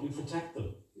didn't properly protect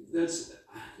them. That's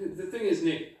the thing is,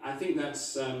 Nick. I think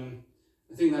that's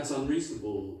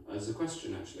unreasonable as a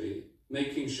question. Actually,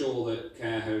 making sure that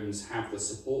care homes have the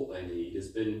support they need has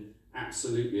been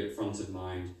absolutely at front of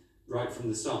mind right from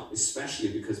the start, especially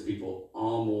because people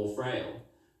are more frail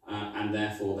and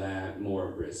therefore they're more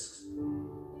at risk.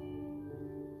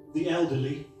 The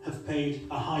elderly have paid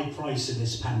a high price in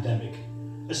this pandemic.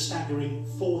 A staggering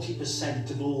 40%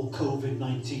 of all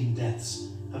COVID-19 deaths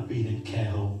have been in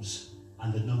care homes,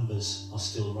 and the numbers are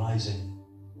still rising.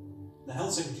 The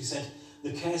Health Secretary said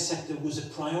the care sector was a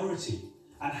priority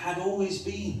and had always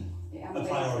been a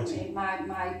priority. In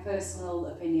my personal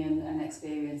opinion and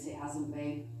experience, it hasn't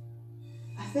been.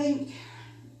 I think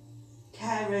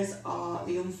carers are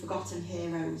the unforgotten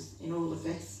heroes in all of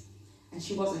this, and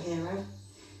she was a hero.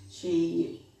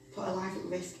 She put her life at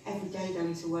risk every day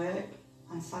going to work,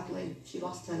 and sadly she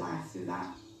lost her life through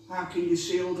that. How can you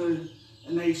shield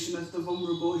a nation of the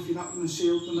vulnerable if you're not going to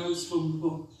shield the most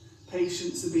vulnerable?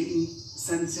 Patients are being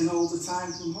sent in all the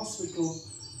time from hospital.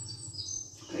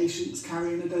 Patients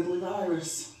carrying a deadly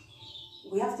virus.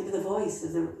 We have to be the voice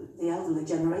of the elderly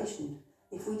generation.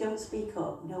 If we don't speak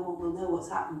up, no one will know what's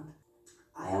happened.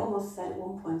 I almost said at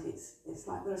one point, it's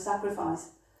like we're a sacrifice.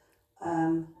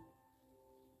 Am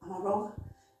I wrong?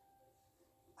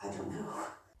 I don't know.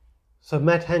 So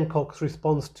Matt Hancock's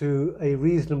response to a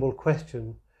reasonable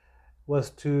question was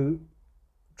to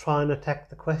try and attack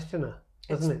the questioner,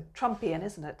 doesn't it? Trumpian,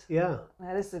 isn't it? Yeah.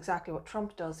 This is exactly what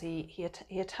Trump does. He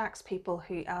attacks people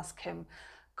who ask him,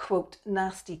 quote,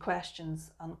 nasty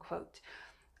questions, unquote,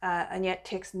 and yet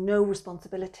takes no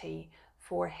responsibility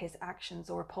for his actions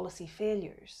or policy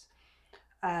failures.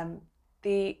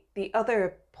 The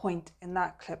other point in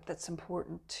that clip that's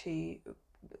important to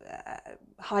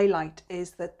highlight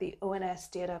is that the ONS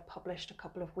data published a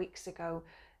couple of weeks ago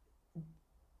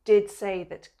did say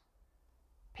that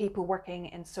people working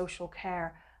in social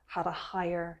care had a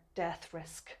higher death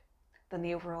risk than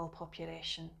the overall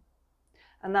population.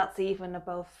 And that's even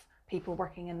above people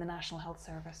working in the National Health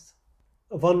Service.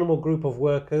 A vulnerable group of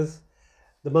workers,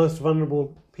 the most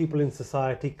vulnerable people in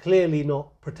society, clearly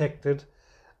not protected,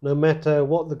 no matter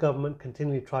what the government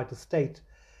continually tried to state.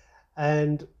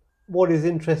 And what is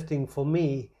interesting for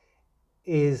me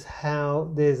is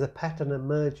how there's a pattern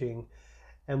emerging,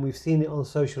 and we've seen it on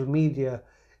social media,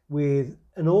 with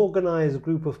an organised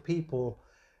group of people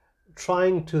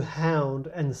trying to hound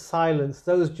and silence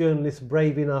those journalists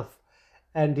brave enough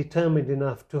and determined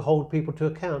enough to hold people to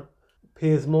account.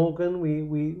 Piers Morgan,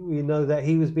 we know that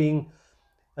he was being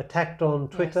attacked on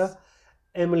Twitter. Yes.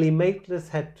 Emily Maitlis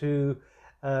had to,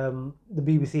 the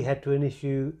BBC had to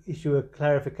issue a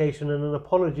clarification and an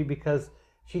apology because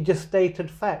she just stated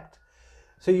fact.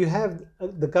 So you have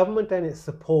the government and its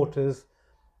supporters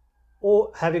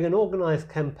or having an organised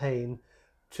campaign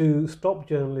to stop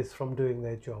journalists from doing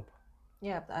their job.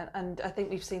 Yeah, and I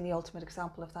think we've seen the ultimate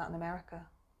example of that in America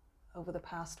over the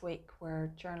past week,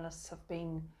 where journalists have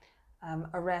been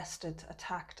arrested,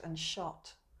 attacked and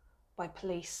shot by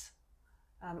police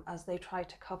as they try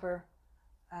to cover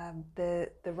the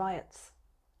riots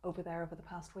over there over the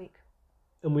past week.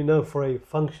 And we know for a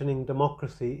functioning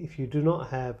democracy, if you do not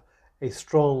have a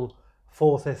strong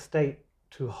fourth estate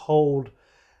to hold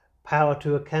power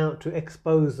to account, to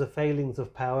expose the failings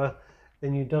of power,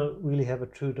 then you don't really have a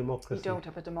true democracy. You don't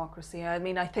have a democracy. I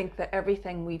mean, I think that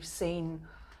everything we've seen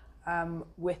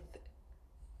with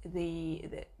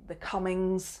the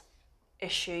Cummings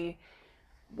issue,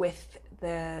 with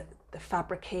the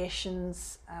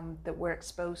fabrications that we're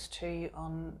exposed to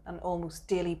on an almost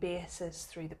daily basis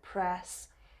through the press,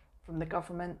 from the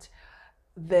government,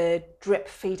 the drip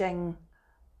feeding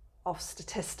of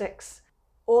statistics,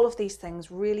 all of these things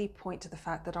really point to the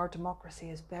fact that our democracy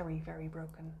is very, very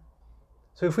broken.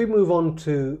 So if we move on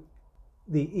to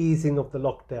the easing of the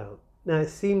lockdown, now it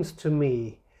seems to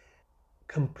me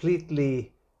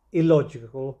completely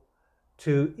illogical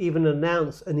to even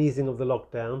announce an easing of the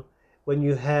lockdown when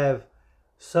you have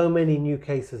so many new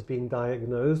cases being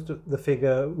diagnosed. The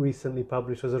figure recently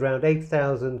published was around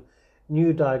 8,000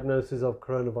 new diagnoses of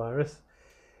coronavirus.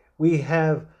 We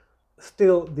have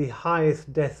still the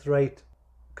highest death rate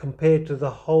compared to the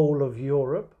whole of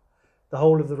Europe, the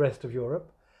whole of the rest of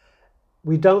Europe.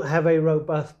 We don't have a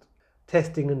robust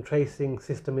testing and tracing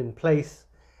system in place,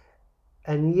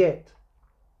 and yet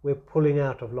we're pulling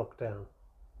out of lockdown.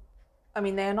 I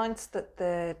mean, they announced that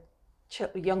the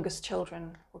youngest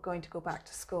children were going to go back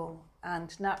to school,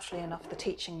 and naturally enough, the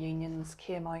teaching unions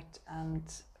came out and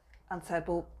said,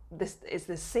 "Well, is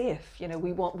this safe? You know,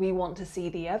 we want to see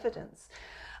the evidence."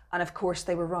 And of course,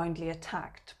 they were roundly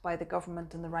attacked by the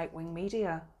government and the right-wing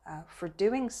media for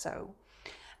doing so.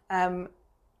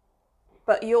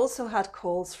 But you also had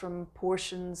calls from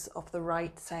portions of the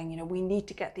right saying, you know, we need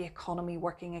to get the economy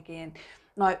working again.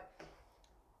 Now,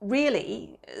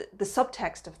 really, the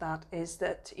subtext of that is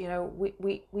that, you know,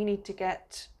 we need to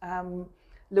get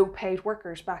low-paid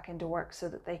workers back into work so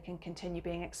that they can continue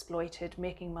being exploited,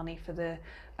 making money for the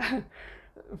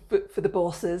for the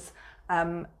bosses,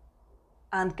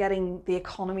 and getting the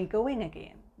economy going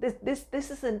again. This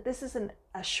isn't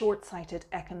a short-sighted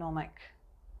economic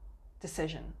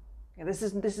decision. You know,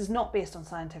 this is not based on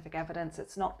scientific evidence.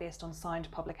 It's not based on sound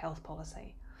public health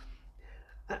policy.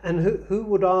 And who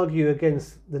would argue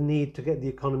against the need to get the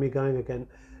economy going again?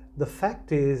 The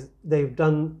fact is they've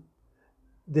been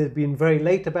very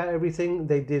late about everything.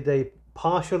 They did a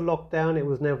partial lockdown. It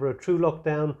was never a true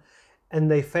lockdown.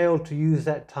 And they failed to use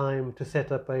that time to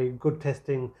set up a good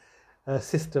testing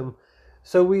system.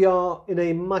 So we are in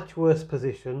a much worse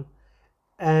position.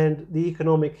 And the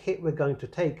economic hit we're going to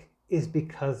take is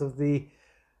because of the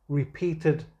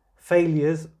repeated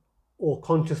failures or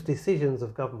conscious decisions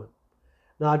of government.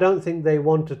 Now, I don't think they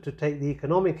wanted to take the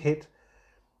economic hit,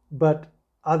 but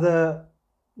other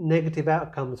negative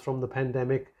outcomes from the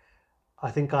pandemic,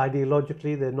 I think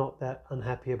ideologically they're not that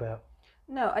unhappy about.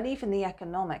 No, and even the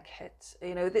economic hit,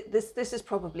 you know, this is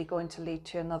probably going to lead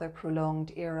to another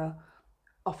prolonged era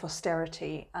of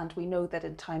austerity. And we know that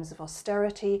in times of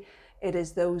austerity, it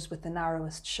is those with the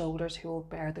narrowest shoulders who will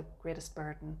bear the greatest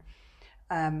burden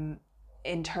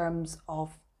in terms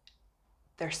of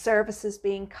their services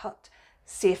being cut,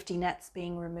 safety nets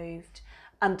being removed,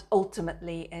 and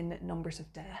ultimately in numbers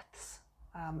of deaths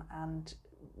and,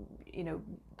 you know,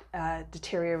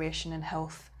 deterioration in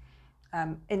health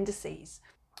indices.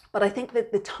 But I think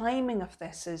that the timing of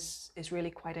this is really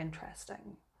quite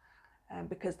interesting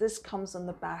because this comes on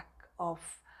the back of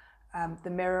the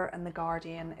Mirror and the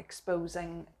Guardian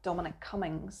exposing Dominic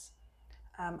Cummings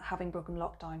having broken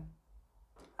lockdown,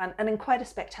 and in quite a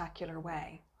spectacular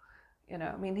way. You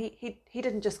know, I mean, he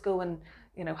didn't just go and,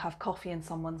 you know, have coffee in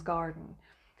someone's garden.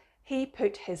 He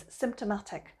put his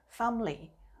symptomatic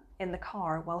family in the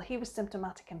car while he was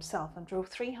symptomatic himself and drove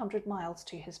 300 miles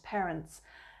to his parents'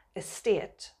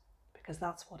 estate, because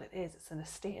that's what it is, it's an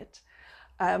estate,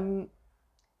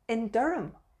 in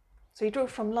Durham. So he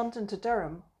drove from London to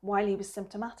Durham while he was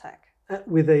symptomatic.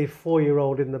 With a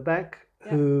 4-year-old in the back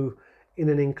who, in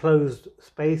an enclosed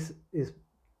space, is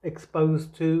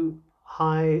exposed to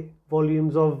high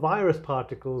volumes of virus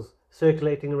particles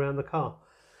circulating around the car.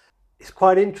 It's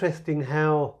quite interesting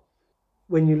how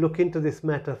when you look into this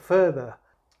matter further,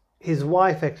 his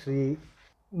wife actually,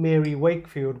 Mary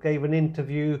Wakefield, gave an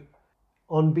interview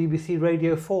on BBC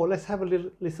Radio 4. Let's have a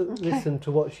little listen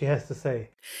to what she has to say.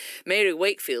 Mary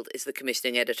Wakefield is the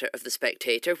commissioning editor of The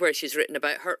Spectator, where she's written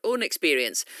about her own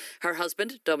experience. Her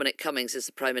husband, Dominic Cummings, is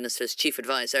the Prime Minister's chief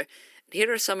advisor.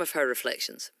 Here are some of her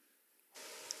reflections.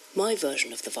 My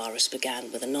version of the virus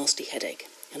began with a nasty headache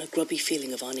and a grubby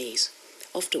feeling of unease,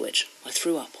 after which I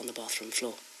threw up on the bathroom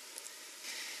floor.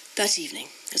 That evening,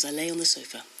 as I lay on the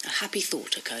sofa, a happy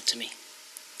thought occurred to me.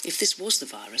 If this was the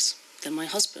virus, then my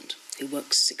husband, who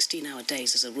works 16-hour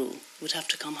days as a rule, would have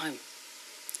to come home.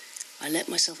 I let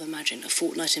myself imagine a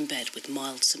fortnight in bed with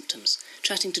mild symptoms,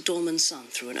 chatting to Dolman's son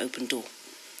through an open door.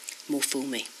 More fool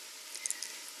me.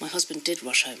 My husband did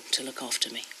rush home to look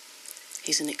after me.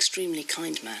 He's an extremely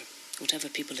kind man, whatever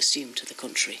people assume to the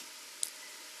contrary.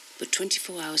 But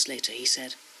 24 hours later he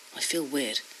said, "I feel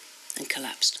weird," and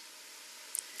collapsed.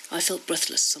 I felt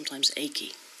breathless, sometimes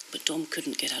achy, but Dom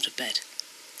couldn't get out of bed.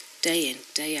 Day in,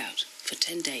 day out, for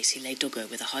 10 days he lay doggo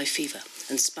with a high fever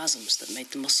and spasms that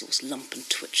made the muscles lump and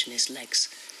twitch in his legs.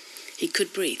 He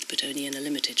could breathe, but only in a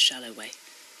limited, shallow way.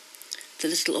 The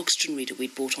little oxygen reader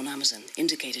we'd bought on Amazon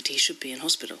indicated he should be in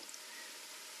hospital.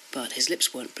 But his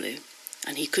lips weren't blue,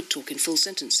 and he could talk in full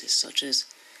sentences, such as,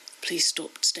 "Please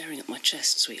stop staring at my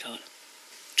chest, sweetheart."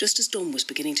 Just as Dom was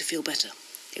beginning to feel better,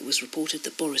 it was reported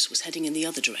that Boris was heading in the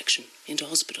other direction, into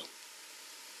hospital.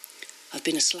 I've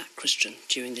been a slack Christian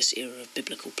during this era of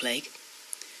biblical plague.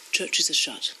 Churches are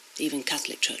shut, even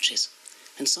Catholic churches,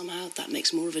 and somehow that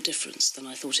makes more of a difference than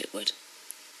I thought it would.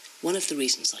 One of the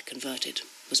reasons I converted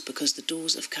was because the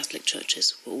doors of Catholic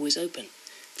churches were always open,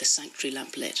 the sanctuary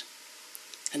lamp lit.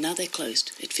 And now they're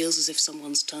closed, it feels as if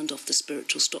someone's turned off the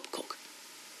spiritual stopcock.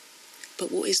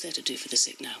 But what is there to do for the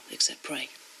sick now, except pray?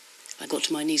 I got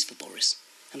to my knees for Boris,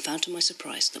 and found to my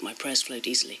surprise that my prayers flowed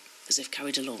easily, as if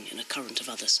carried along in a current of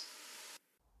others.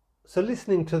 So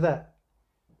listening to that,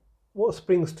 what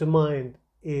springs to mind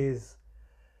is,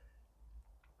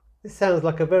 this sounds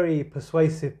like a very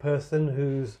persuasive person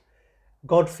who's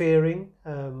God-fearing,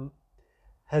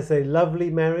 has a lovely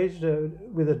marriage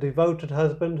with a devoted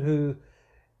husband who,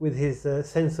 with his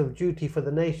sense of duty for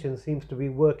the nation, seems to be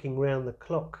working round the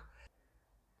clock.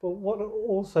 But what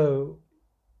also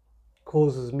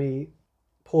causes me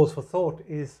pause for thought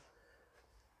is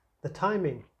the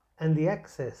timing and the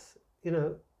access. You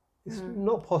know, it's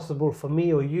not possible for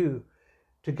me or you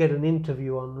to get an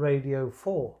interview on Radio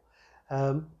 4.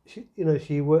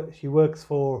 She works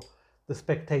for The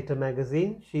Spectator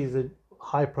magazine. She's a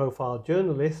high-profile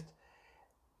journalist.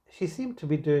 She seemed to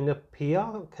be doing a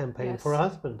PR campaign for her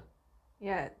husband.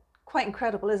 Yeah, quite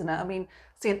incredible, isn't it? I mean,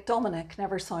 St. Dominic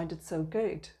never sounded so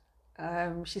good.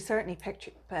 She certainly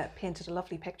painted a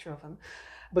lovely picture of him.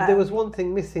 But there was one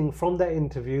thing missing from that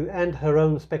interview and her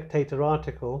own Spectator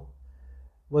article,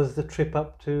 was the trip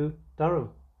up to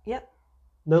Durham. Yep.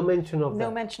 No mention of that.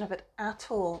 No mention of it at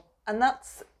all. And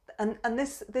that's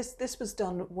this was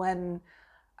done when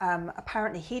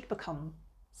apparently he'd become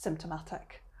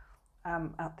symptomatic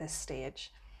at this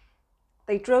stage.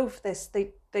 They drove this.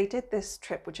 They did this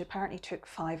trip, which apparently took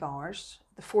 5 hours.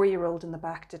 The 4-year-old in the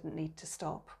back didn't need to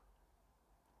stop.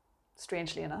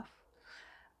 Strangely enough.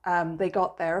 They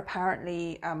got there.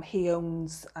 Apparently, he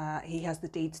has the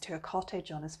deeds to a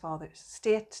cottage on his father's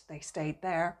estate. They stayed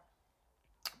there.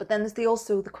 But then there's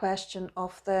also the question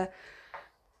of the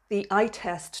eye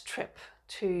test trip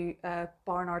to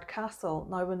Barnard Castle.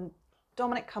 Now, when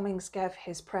Dominic Cummings gave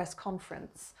his press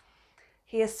conference,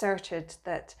 he asserted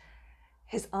that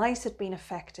his eyes had been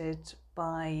affected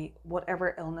by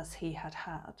whatever illness he had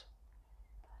had.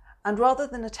 And rather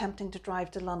than attempting to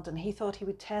drive to London, he thought he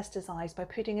would test his eyes by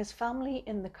putting his family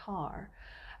in the car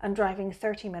and driving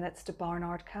 30 minutes to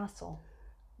Barnard Castle.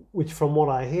 Which, from what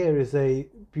I hear, is a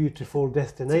beautiful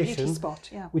destination. It's a beauty spot,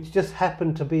 yeah. Which just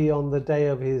happened to be on the day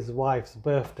of his wife's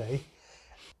birthday.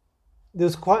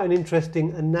 There's quite an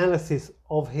interesting analysis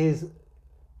of his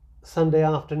Sunday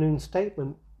afternoon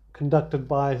statement conducted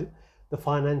by the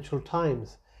Financial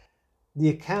Times. The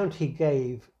account he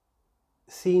gave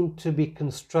seemed to be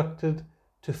constructed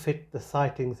to fit the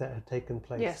sightings that had taken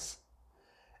place. Yes.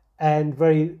 And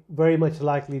very, very much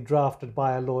likely drafted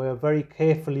by a lawyer, very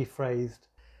carefully phrased.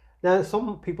 Now,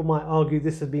 some people might argue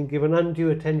this has been given undue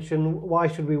attention. Why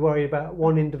should we worry about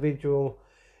one individual?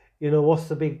 You know, what's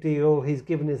the big deal? He's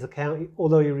given his account,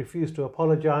 although he refused to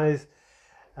apologise.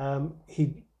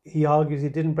 He argues he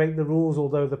didn't break the rules,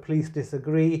 although the police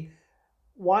disagree.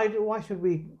 Why should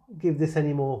we give this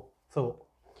any more thought?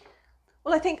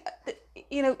 Well, I think,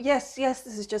 yes,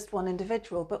 this is just one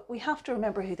individual, but we have to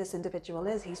remember who this individual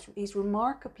is. He's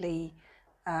remarkably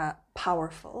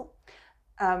powerful.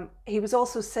 He was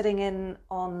also sitting in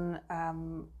on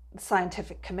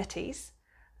scientific committees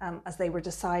as they were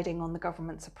deciding on the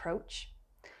government's approach.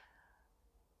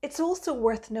 It's also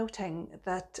worth noting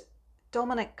that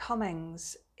Dominic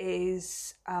Cummings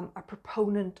is a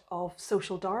proponent of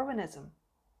social Darwinism.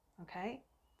 Okay,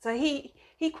 so he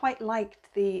quite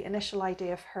liked the initial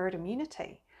idea of herd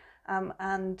immunity,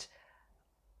 and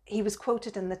he was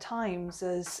quoted in the Times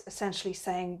as essentially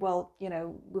saying, well, you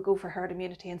know, we'll go for herd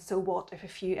immunity, and so what if a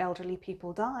few elderly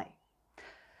people die?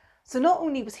 So not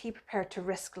only was he prepared to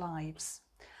risk lives,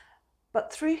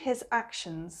 but through his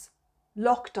actions,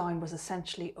 lockdown was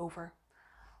essentially over.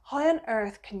 How on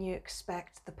earth can you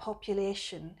expect the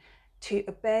population to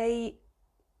obey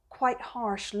quite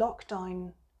harsh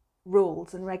lockdown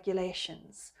rules and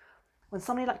regulations when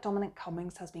somebody like Dominic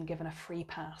Cummings has been given a free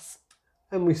pass?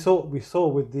 And we saw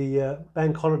with the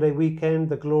bank holiday weekend,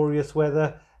 the glorious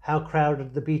weather, how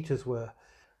crowded the beaches were.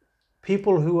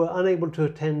 People who were unable to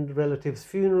attend relatives'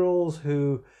 funerals,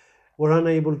 who were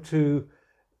unable to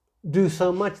do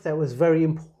so much that was very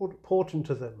important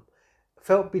to them,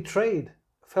 felt betrayed,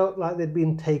 felt like they'd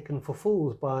been taken for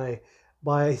fools by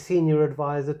a senior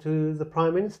advisor to the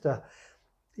Prime Minister.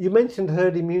 You mentioned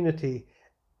herd immunity.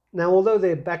 Now, although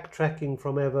they're backtracking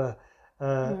from ever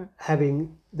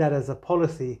having that as a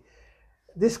policy,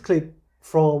 this clip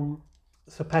from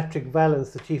Sir Patrick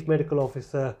Vallance, the Chief Medical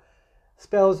Officer,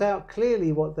 spells out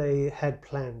clearly what they had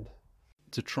planned.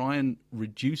 To try and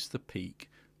reduce the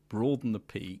peak, broaden the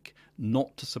peak,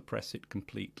 not to suppress it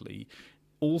completely.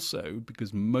 Also,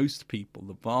 because most people,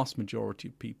 the vast majority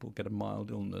of people, get a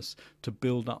mild illness, to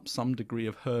build up some degree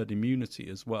of herd immunity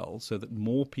as well, so that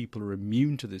more people are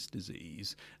immune to this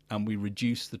disease and we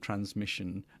reduce the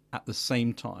transmission. At the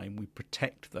same time, we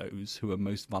protect those who are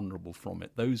most vulnerable from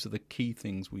it. Those are the key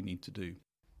things we need to do.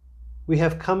 We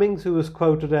have Cummings, who was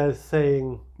quoted as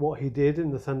saying what he did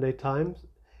in the Sunday Times.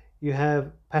 You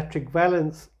have Patrick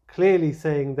Vallance clearly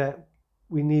saying that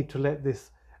we need to let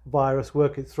this virus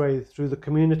work its way through the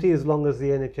community as long as the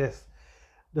NHS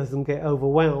doesn't get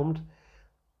overwhelmed.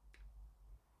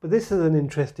 But this is an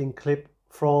interesting clip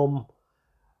from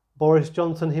Boris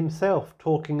Johnson himself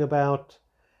talking about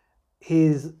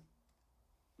his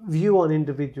view on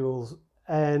individuals,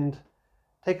 and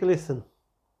take a listen.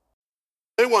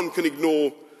 No one can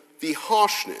ignore the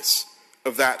harshness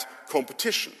of that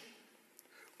competition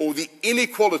or the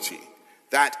inequality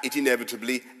that it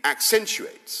inevitably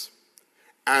accentuates.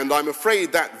 And I'm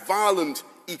afraid that violent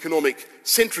economic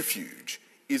centrifuge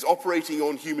is operating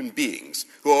on human beings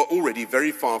who are already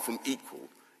very far from equal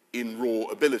in raw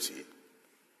ability,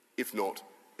 if not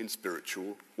in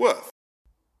spiritual worth.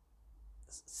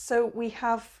 So we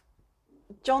have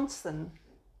Johnson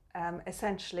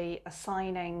essentially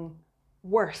assigning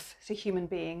worth to human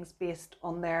beings based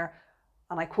on their,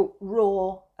 and I quote,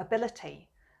 raw ability,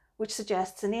 which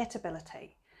suggests innate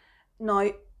ability.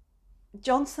 Now,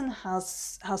 Johnson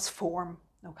has form,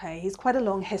 okay? He's quite a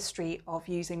long history of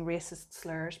using racist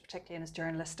slurs, particularly in his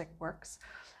journalistic works.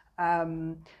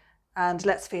 And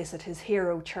let's face it, his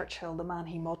hero, Churchill, the man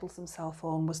he models himself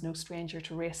on, was no stranger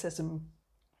to racism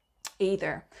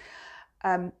either.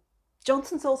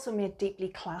 Johnson's also made deeply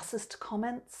classist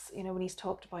comments, you know, when he's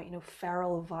talked about, you know,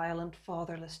 feral, violent,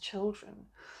 fatherless children.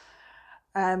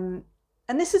 And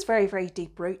this is very, very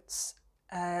deep roots.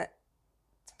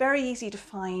 It's very easy to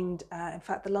find, in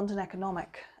fact, the London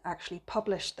Economic actually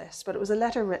published this, but it was a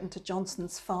letter written to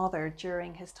Johnson's father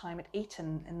during his time at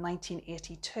Eton in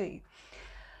 1982,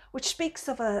 which speaks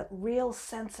of a real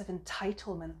sense of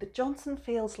entitlement, that Johnson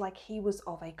feels like he was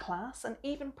of a class and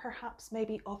even perhaps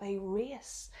maybe of a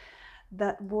race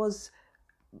that was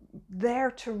there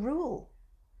to rule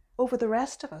over the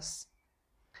rest of us.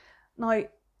 Now,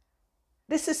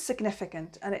 this is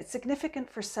significant, and it's significant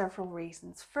for several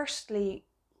reasons. Firstly,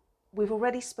 we've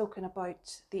already spoken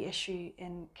about the issue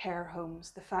in care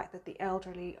homes, the fact that the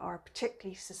elderly are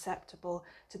particularly susceptible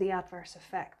to the adverse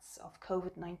effects of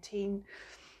COVID-19,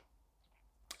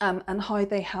 and how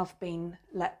they have been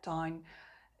let down.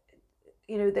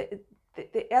 You know,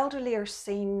 the elderly are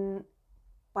seen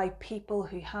by people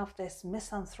who have this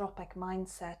misanthropic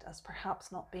mindset as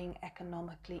perhaps not being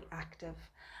economically active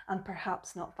and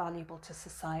perhaps not valuable to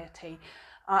society.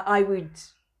 I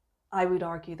would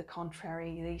argue the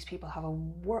contrary. These people have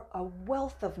a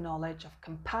wealth of knowledge, of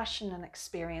compassion and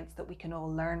experience that we can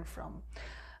all learn from.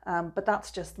 But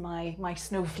that's just my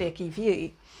snowflakey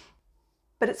view.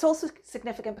 But it's also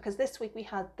significant because this week we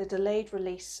had the delayed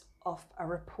release of a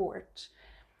report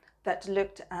that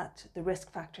looked at the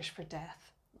risk factors for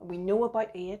death. We know about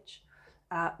age,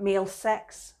 male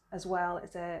sex as well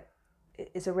is a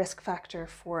is a risk factor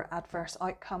for adverse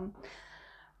outcome.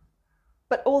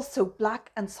 But also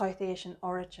Black and South Asian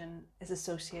origin is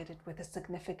associated with a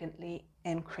significantly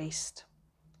increased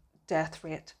death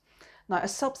rate. Now, a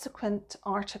subsequent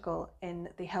article in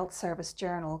the Health Service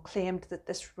Journal claimed that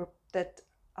that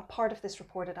a part of this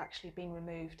report had actually been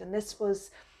removed, and this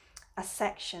was a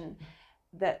section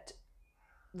that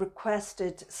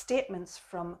requested statements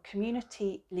from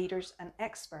community leaders and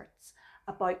experts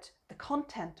about the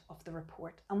content of the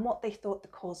report and what they thought the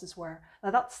causes were.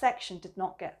 Now, that section did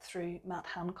not get through Matt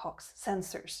Hancock's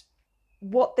censors.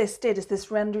 What this did is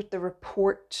this rendered the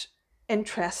report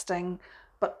interesting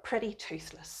but pretty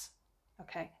toothless.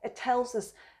 Okay, it tells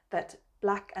us that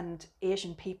Black and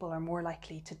Asian people are more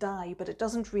likely to die, but it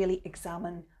doesn't really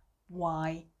examine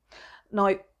why.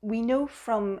 Now, we know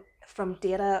from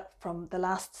data from the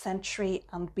last century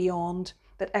and beyond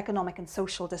that economic and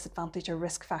social disadvantage are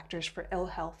risk factors for ill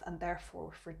health and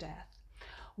therefore for death.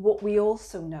 What we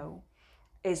also know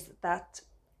is that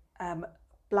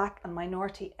Black and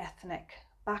minority ethnic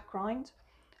background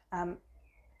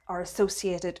are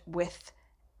associated with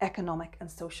economic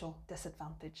and social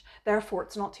disadvantage. Therefore,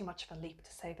 it's not too much of a leap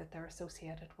to say that they're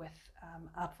associated with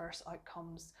adverse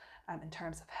outcomes in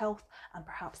terms of health and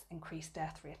perhaps increased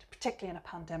death rate, particularly in a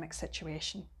pandemic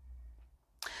situation.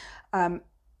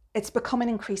 It's becoming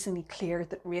increasingly clear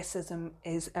that racism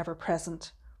is ever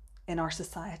present in our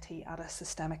society at a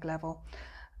systemic level,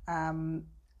 and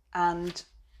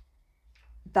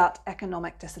that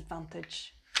economic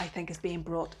disadvantage, I think, is being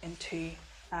brought into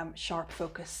sharp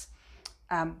focus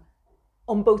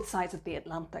on both sides of the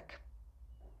Atlantic.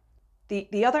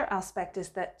 The other aspect is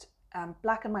that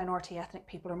Black and minority ethnic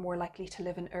people are more likely to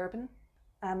live in urban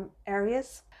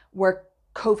areas where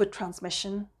COVID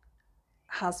transmission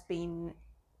has been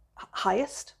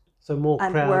highest. So more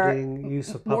crowding,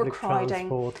 use of public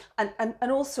transport.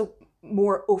 And also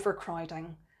more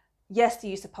overcrowding. Yes, the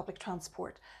use of public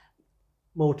transport.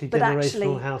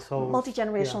 Multi-generational households.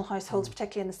 Multi-generational households,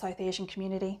 particularly in the South Asian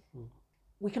community.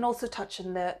 We can also touch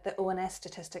on the ONS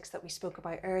statistics that we spoke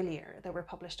about earlier that were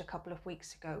published a couple of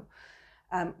weeks ago,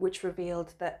 which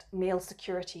revealed that male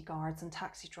security guards and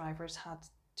taxi drivers had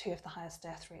 2 of the highest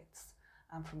death rates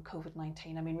from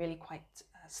COVID-19. I mean, really quite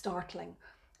startling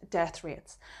death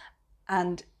rates.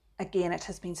 And again, it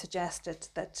has been suggested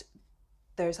that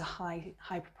there's a high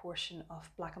proportion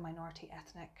of Black and minority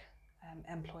ethnic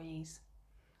employees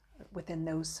within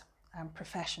those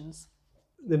professions.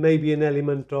 There may be an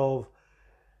element of,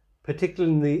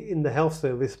 particularly in the health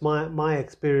service, my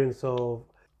experience of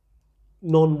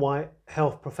non-white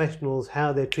health professionals,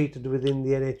 how they're treated within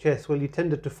the NHS. Well, you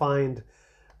tended to find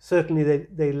certainly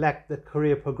they lacked the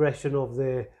career progression of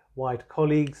their white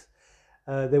colleagues.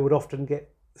 They would often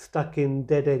get stuck in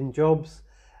dead-end jobs,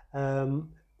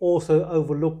 also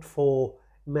overlooked for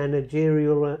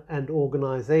managerial and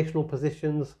organisational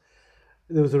positions.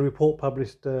 There was a report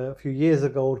published a few years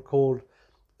ago called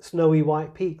Snowy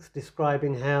White Peaks,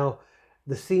 describing how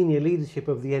the senior leadership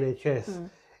of the NHS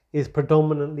is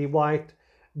predominantly white,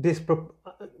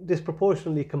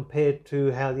 disproportionately compared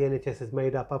to how the NHS is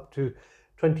made up to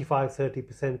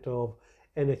 25-30% of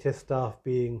NHS staff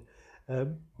being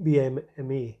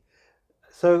BME.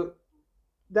 So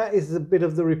that is a bit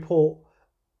of the report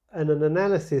and an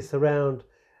analysis around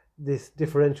this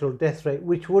differential death rate,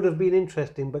 which would have been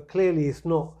interesting, but clearly it's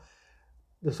not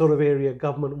the sort of area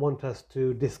government want us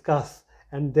to discuss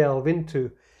and delve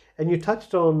into. And you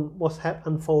touched on what's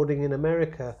unfolding in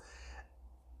America,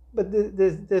 but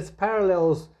there's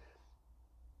parallels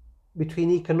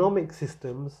between economic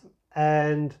systems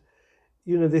and,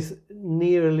 you know, this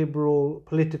neoliberal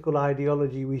political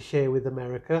ideology we share with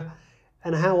America,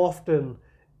 and how often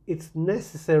it's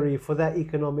necessary for that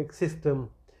economic system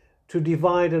to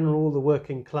divide and rule the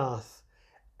working class,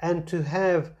 and to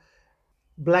have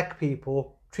Black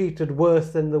people treated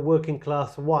worse than the working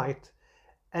class white,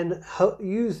 and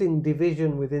using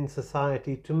division within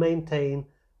society to maintain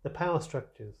the power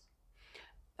structures.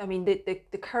 I mean,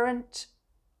 the current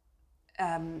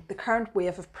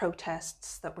wave of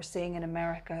protests that we're seeing in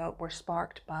America were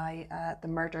sparked by the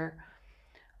murder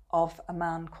of a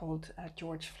man called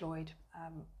George Floyd,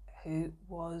 who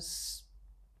was,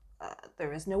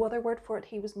 there is no other word for it,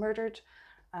 he was murdered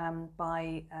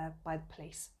by the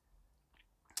police.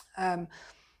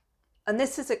 And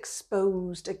this has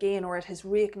exposed again, or it has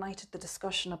reignited the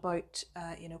discussion about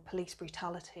police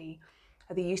brutality,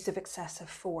 the use of excessive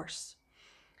force.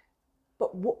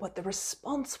 But what the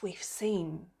response we've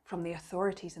seen from the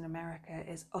authorities in America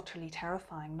is utterly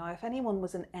terrifying. Now, if anyone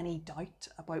was in any doubt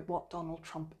about what Donald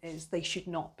Trump is, they should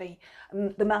not be.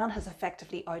 The man has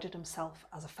effectively outed himself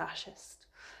as a fascist.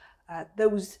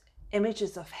 Those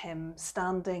images of him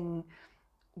standing,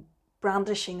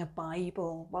 brandishing a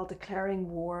Bible while declaring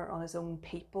war on his own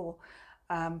people.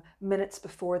 Minutes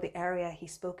before the area he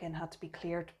spoke in had to be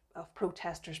cleared of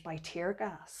protesters by tear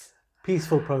gas.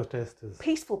 Peaceful protesters.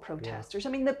 Peaceful protesters. Yeah.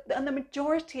 I mean, the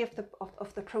majority of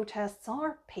the protests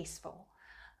are peaceful,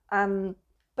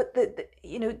 but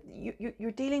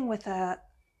you're dealing with a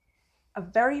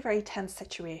very, very tense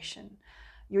situation.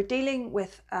 You're dealing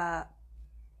with a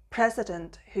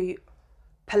president who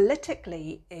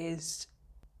politically is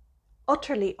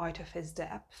utterly out of his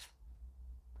depth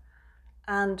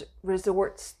and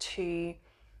resorts to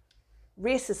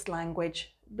racist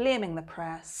language, blaming the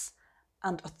press,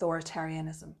 and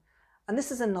authoritarianism. And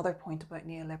this is another point about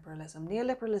neoliberalism.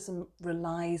 Neoliberalism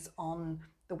relies on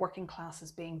the working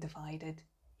classes being divided,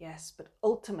 yes, but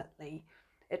ultimately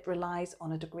it relies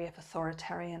on a degree of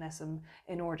authoritarianism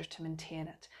in order to maintain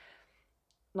it.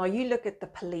 Now, you look at the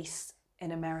police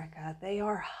in America, they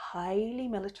are highly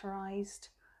militarized.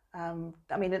 I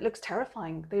mean, it looks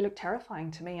terrifying. They look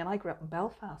terrifying to me, and I grew up in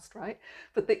Belfast, right?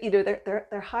 But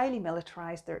they're highly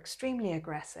militarized. They're extremely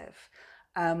aggressive.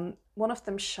 One of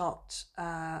them shot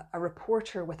a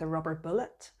reporter with a rubber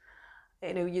bullet.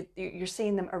 You're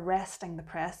seeing them arresting the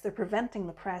press. They're preventing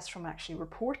the press from actually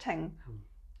reporting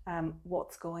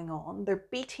what's going on. They're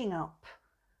beating up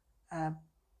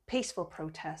peaceful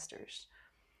protesters.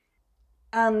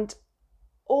 And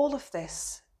all of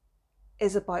this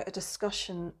is about a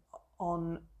discussion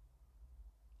on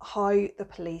how the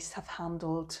police have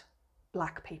handled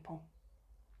Black people.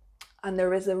 And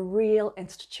there is a real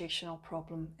institutional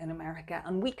problem in America,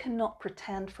 and we cannot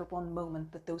pretend for one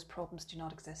moment that those problems do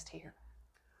not exist here.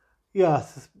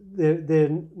 Yes, they're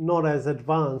not as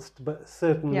advanced, but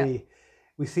certainly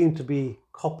we seem to be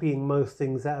copying most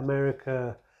things that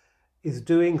America is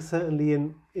doing, certainly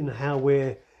in how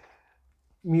we're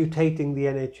mutating the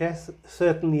NHS,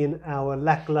 certainly in our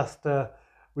lackluster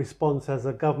response as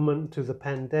a government to the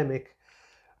pandemic.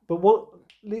 But what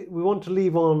we want to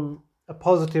leave on a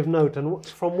positive note, and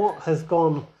from what has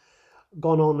gone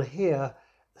on here,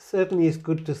 certainly it's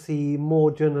good to see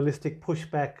more journalistic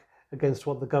pushback against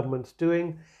what the government's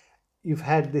doing. You've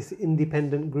had this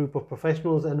independent group of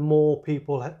professionals and more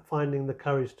people finding the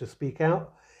courage to speak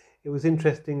out. It was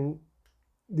interesting,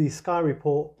 the Sky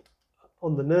report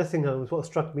on the nursing homes, what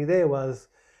struck me there was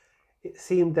it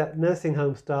seemed that nursing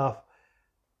home staff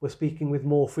were speaking with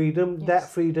more freedom. Yes. That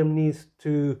freedom needs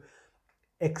to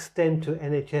extend to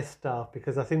NHS staff,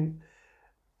 because I think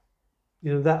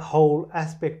that whole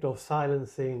aspect of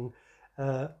silencing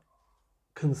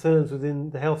concerns within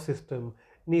the health system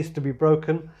needs to be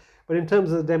broken. But in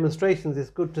terms of the demonstrations, it's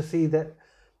good to see that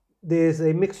there's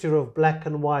a mixture of black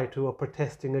and white who are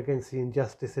protesting against the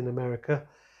injustice in America,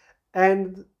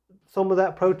 and some of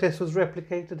that protest was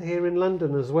replicated here in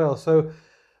London as well. So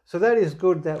that is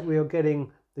good that we are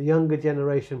getting the younger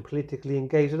generation politically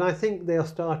engaged, and I think they are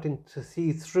starting to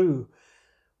see through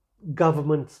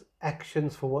government's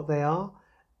actions for what they are,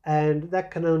 and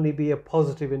that can only be a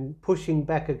positive in pushing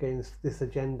back against this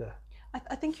agenda.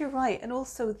 I think you're right, and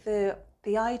also the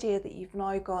idea that you've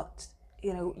now got,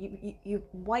 you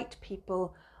white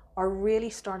people are really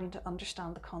starting to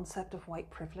understand the concept of white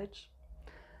privilege,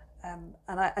 and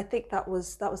I think that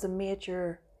was a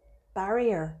major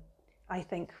barrier, I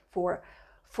think, for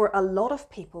a lot of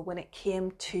people when it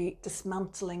came to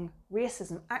dismantling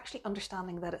racism, actually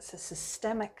understanding that it's a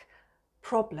systemic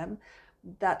problem,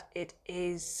 that it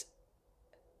is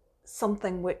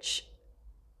something which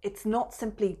it's not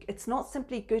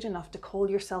simply good enough to call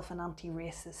yourself an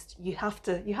anti-racist. You have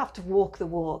to walk the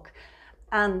walk.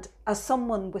 And as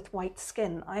someone with white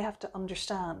skin, I have to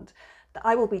understand that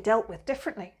I will be dealt with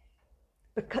differently,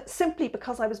 simply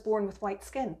because I was born with white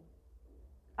skin.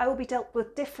 I will be dealt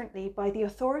with differently by the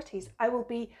authorities. I will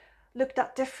be looked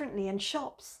at differently in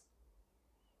shops.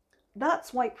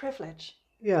 That's white privilege.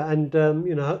 Yeah, and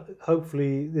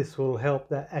hopefully this will help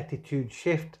that attitude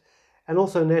shift, and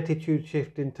also an attitude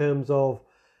shift in terms of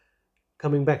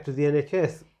coming back to the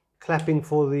NHS, clapping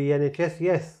for the NHS,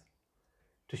 yes,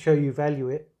 to show you value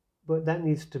it, but that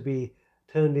needs to be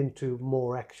turned into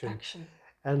more action.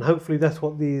 And hopefully that's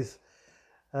what these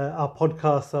our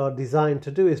podcasts are designed to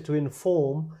do, is to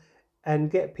inform and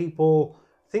get people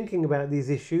thinking about these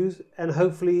issues, and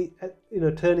hopefully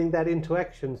turning that into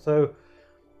action. So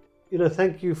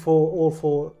thank you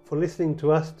for listening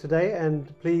to us today,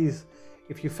 and please,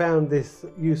 if you found this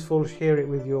useful, share it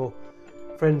with your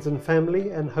friends and family,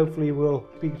 and hopefully we'll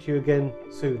speak to you again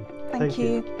soon. Thank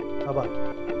you.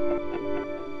 Bye-bye.